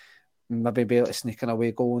tie. maybe be able to sneak an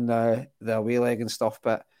away goal in the away leg and stuff.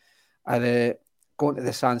 But going to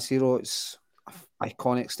the San Siro, it's an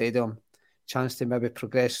iconic stadium, chance to maybe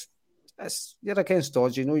progress. You're against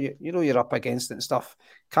odds, you know you're up against it and stuff.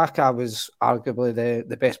 Kaká was arguably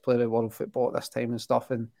the best player in world football at this time and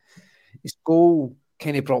stuff, and his goal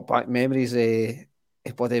kind of brought back memories of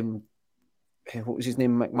what was his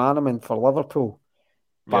name, McManaman for Liverpool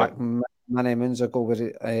back many moons ago,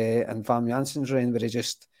 where and Van Jansen's reign, where he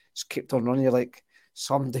just kept on running. You're like,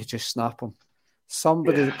 somebody just snap him,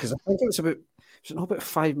 because I think it was about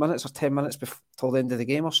 5 minutes or 10 minutes before the end of the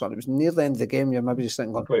game or something. It was near the end of the game. You're maybe just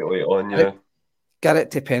thinking, quite late on, get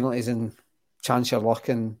it to penalties and chance your luck.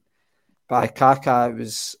 And by Kaká,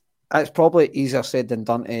 it's probably easier said than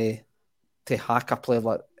done to hack a player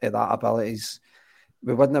like that abilities.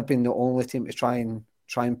 We wouldn't have been the only team to try and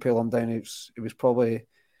pull him down. It was probably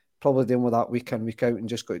dealing with that week in, week out, and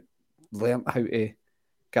just got learned how to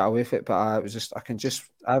get away with it. But it was just,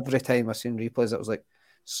 every time I seen replays, it was like,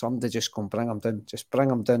 somebody just go and bring him down. Just bring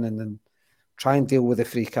him down and then try and deal with the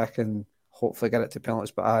free kick and hopefully get it to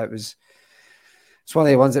penalties. But it's one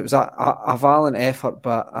of the ones that was a valiant effort,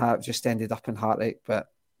 but it just ended up in heartache. But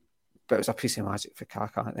it was a piece of magic for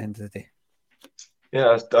Kaká at the end of the day.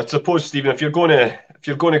 Yeah, I suppose, Stephen, if you're going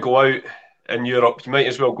to go out in Europe, you might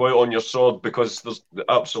as well go out on your sword, because there's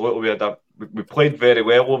absolutely we played very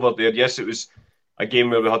well over there. Yes, it was a game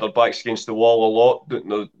where we had our backs against the wall a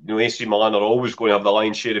lot. AC Milan are always going to have the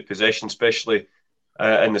lion's share of possession, especially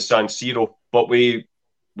in the San Siro. But we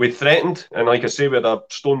threatened, and like I say, we had a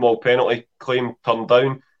stonewall penalty claim turned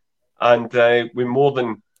down, and we more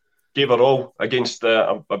than gave our all against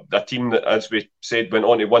a team that, as we said, went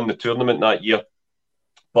on to win the tournament that year.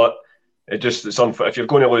 But it's unfair. If you're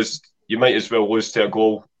going to lose, you might as well lose to a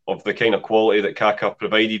goal of the kind of quality that Kaká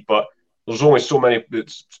provided. But there's only so many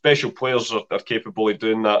special players are capable of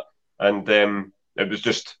doing that, and it was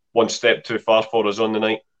just one step too far for us on the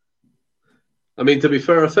night. I mean, to be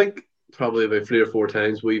fair, I think probably about 3 or 4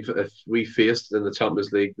 times we faced in the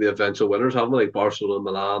Champions League the eventual winners, haven't we? Like Barcelona,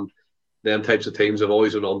 Milan, them types of teams have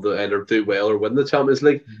always gone on to either do well or win the Champions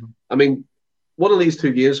League. Mm-hmm. I mean, one of these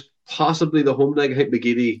 2 games, possibly the home leg, I think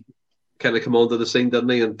McGeady kind of come onto the scene, didn't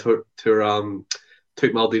he? And took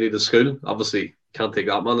Maldini to school. Obviously, can't take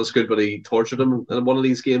that man to school, but he tortured him in one of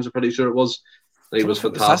these games. I'm pretty sure it was. And he was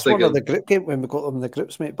fantastic. That's one of the group game when we got them in the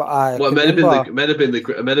groups, mate. But it might have been the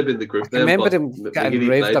group. I remember him getting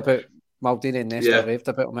raved about Maldini and Nesta raved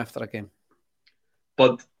about him after a game.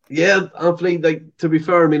 But yeah, Anthony, like, to be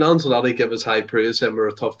fair, I mean, Ancelotti gave us high praise, and we're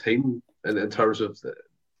a tough team in terms of the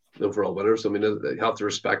overall winners. I mean, you have to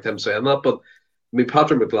respect him saying that. But I mean,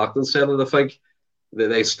 Patrick McLaughlin said it. I think that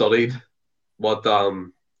they studied what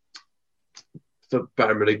the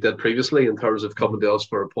Bayern Munich did previously in terms of coming to us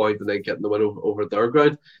for a point and then getting the win over their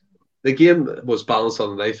ground. The game was balanced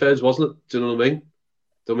on the knife edge, wasn't it? Do you know what I mean?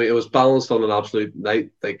 It was balanced on an absolute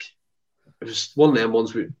night. Like, it was one of them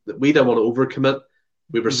ones we didn't want to overcommit.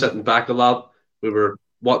 We were sitting back a lot. We were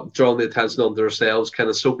drawing the attention onto ourselves, kind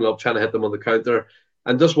of soaking up, trying to hit them on the counter.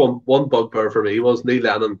 And just one bugbear for me was Neil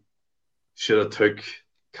Lennon should have took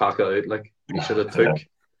Kaká out. Like, he should have took.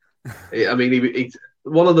 I mean, he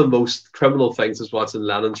one of the most criminal things is watching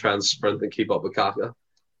Lennon try and sprint and keep up with Kaká.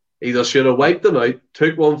 He just should have wiped them out,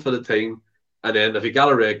 took one for the team, and then if he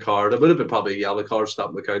got a red card, it would have been probably a yellow card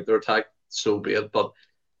stopping the counter attack. So be it. But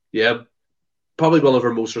yeah, probably one of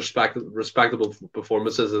our most respectable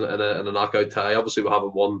performances in a knockout tie. Obviously, we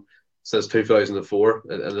haven't won since 2004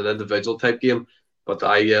 in an individual type game. But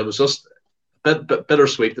it was just a bit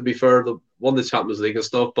bittersweet, to be fair. They won the Champions League and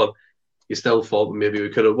stuff, but you still thought maybe we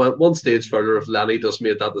could have went one stage further if Lenny just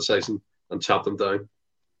made that decision and chopped them down.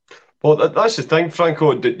 Well, that's the thing,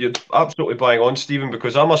 Franco, that you're absolutely bang on, Stephen,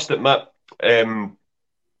 because I must admit, going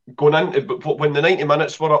in, when the 90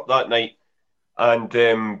 minutes were up that night, and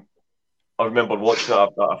I remember watching it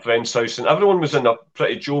at a friend's house, and everyone was in a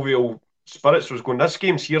pretty jovial spirits, was going, this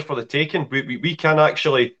game's here for the taking. We can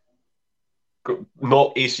actually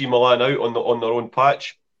knock AC Milan out on their own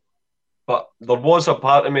patch. But there was a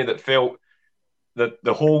part of me that felt that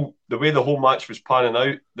the way the whole match was panning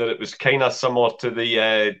out, that it was kind of similar to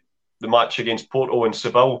the match against Porto and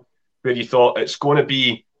Seville, where you thought it's going to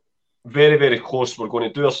be very, very close. We're going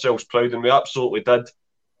to do ourselves proud, and we absolutely did.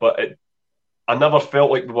 But I never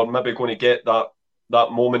felt like we were maybe going to get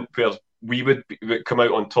that moment where we would come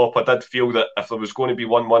out on top. I did feel that if there was going to be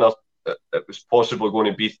one winner, it was possibly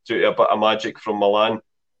going to be to a bit of magic from Milan.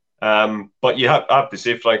 But I have to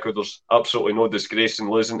say, Franco, there's absolutely no disgrace in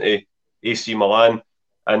losing to AC Milan.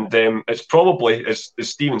 And it's probably, as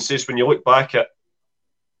Stephen says, when you look back at,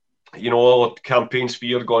 all the campaigns for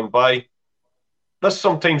year gone by, this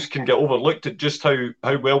sometimes can get overlooked at just how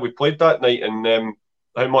well we played that night, and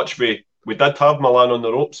how much we did have Milan on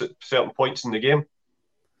the ropes at certain points in the game.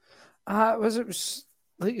 It was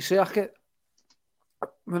like you say,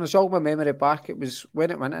 when I jog my memory back, it was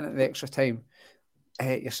when it went in at the extra time.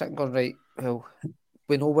 You're sitting going, right, well,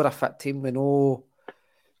 we know we're a fit team. We know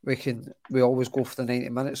we always go for the 90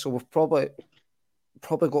 minutes. So we've probably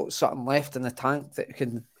got something left in the tank that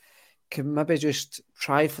can maybe just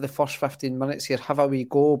try for the first 15 minutes here, have a wee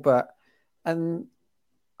go. And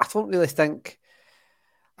I don't really think,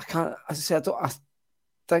 I think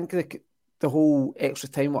the whole extra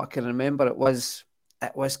time, what I can remember, it was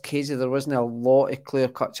cagey. There wasn't a lot of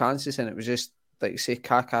clear-cut chances, and it was just, like you say,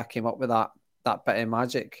 Kaká came up with that bit of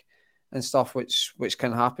magic and stuff, which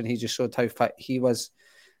can happen. He just showed how fit he was.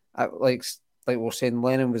 Like we were saying,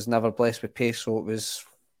 Lennon was never blessed with pace, so there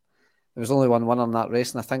was only one winner in that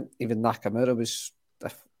race, and I think even Nakamura was,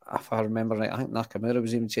 if I remember right, I think Nakamura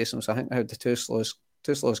was even chasing him, so I think they had the two slowest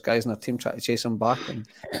guys in their team trying to chase him back, and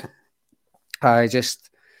I just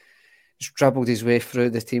dribbled his way through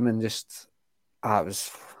the team, and just it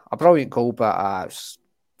was a brilliant goal, but I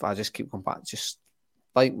just keep going back, just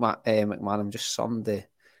like McManaman, just someday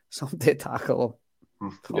tackle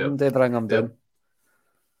him, someday bring him down.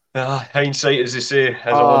 Hindsight, as they say,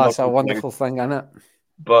 it's a wonderful thing, isn't it?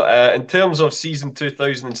 But in terms of season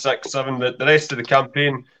 2006-07, the rest of the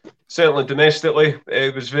campaign, certainly domestically,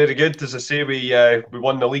 it was very good. As I say, we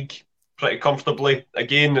won the league pretty comfortably.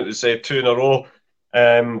 Again, it was 2 in a row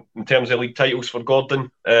in terms of league titles for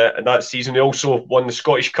Gordon in that season. He also won the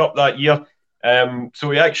Scottish Cup that year.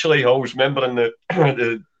 So he actually, I always remember in the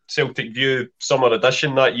Celtic View summer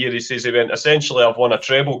edition that year, he says he went, essentially, I've won a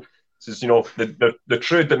treble. This is, the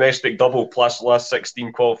true domestic double plus the last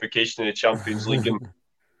 16 qualification in the Champions League.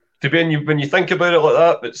 And when you think about it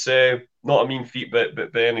like that, it's not a mean feat,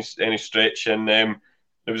 but by any stretch. And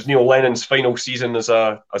it was Neil Lennon's final season as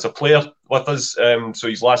a player with us. So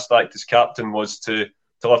his last act as captain was to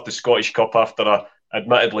lift the Scottish Cup after a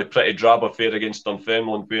admittedly pretty drab affair against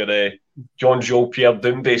Dunfermline, where John-Joe Pierre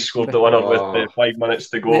Doumbé scored the winner with 5 minutes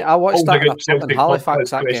to go. Mate, I watched that in a pub in Halifax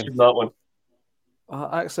that game. That one.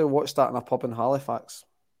 I actually watched that in a pub in Halifax.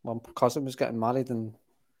 My cousin was getting married, and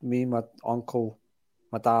me, my uncle,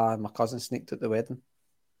 my dad, and my cousin sneaked at the wedding.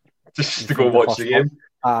 Just to go watch the game.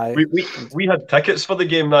 Aye. We had tickets for the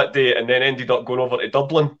game that day, and then ended up going over to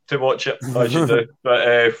Dublin to watch it, as you do.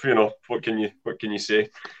 But what can you say?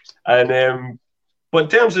 And but in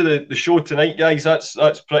terms of the show tonight, guys,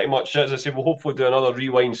 that's pretty much it. As I say, we'll hopefully do another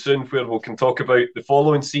rewind soon, where we can talk about the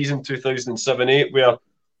following season, 2007-08, where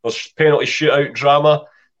there's penalty shootout drama,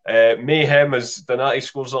 mayhem as Donati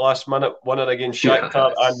scores the last minute winner against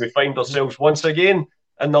Shakhtar, and we find ourselves once again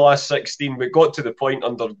in the last 16. We got to the point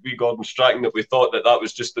under wee Gordon Strachan that we thought that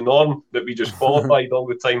was just the norm, that we just qualified all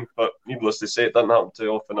the time, but needless to say, it didn't happen too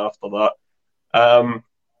often after that.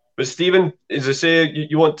 But Stephen, as I say,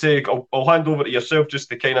 you want to, I'll hand over to yourself just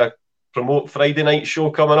to kind of promote Friday night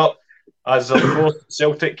show coming up, as of course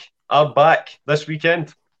Celtic are back this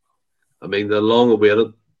weekend. I mean, the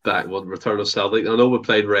long-awaited return of Celtic. I know we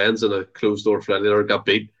played Rennes in a closed-door friendly or got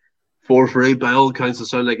beat 4-3 by all accounts. It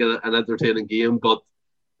sounded like an entertaining game, but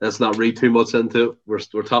let's not read too much into it.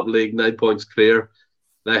 We're top league, 9 points clear.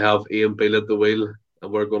 They have Ian Beale at the wheel,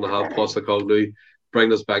 and we're going to have Postecoglou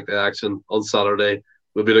bring us back to action on Saturday.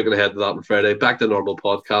 We'll be looking ahead to that on Friday. Back to normal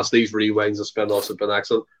podcast. These rewinds and spin-offs have been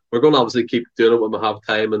excellent. We're going to obviously keep doing it when we have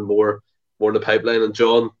time and more in the pipeline. And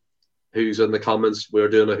John, who's in the comments, we're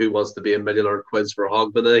doing a Who Wants to Be a Millionaire quiz for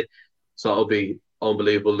Hogmanay. So that'll be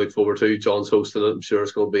unbelievable. Look forward to. John's hosting it. I'm sure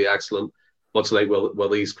it's going to be excellent. Much like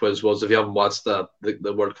Willie's quiz was. If you haven't watched the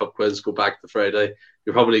World Cup quiz, go back to Friday.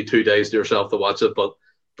 You probably need 2 days to yourself to watch it, but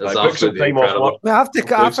it's absolutely incredible. I have to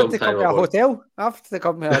come to a hotel. I have to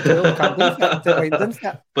come to a hotel. Can't leave it.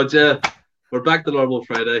 But yeah, we're back to normal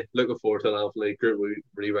Friday. Looking forward to an Alpha Group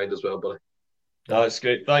rewind as well, buddy. That's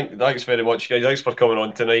great. Thanks very much, guys. Thanks for coming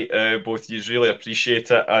on tonight. Both of you really appreciate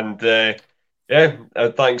it. And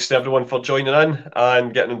thanks to everyone for joining in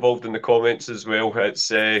and getting involved in the comments as well.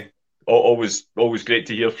 It's always great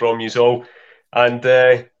to hear from you all. And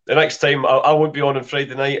the next time, I won't be on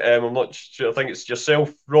Friday night. I'm not sure. I think it's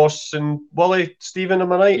yourself, Ross, and Willie. Stephen,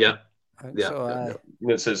 am I right? Yeah. So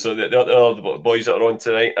the other boys that are on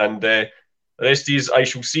tonight, and the rest of these I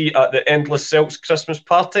shall see at the Endless Celts Christmas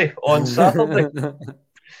party on Saturday.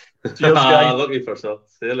 Cheers, guys. Looking for stuff.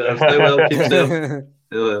 See you later. Stay well. Keep safe.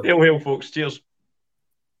 Hail, folks. Cheers.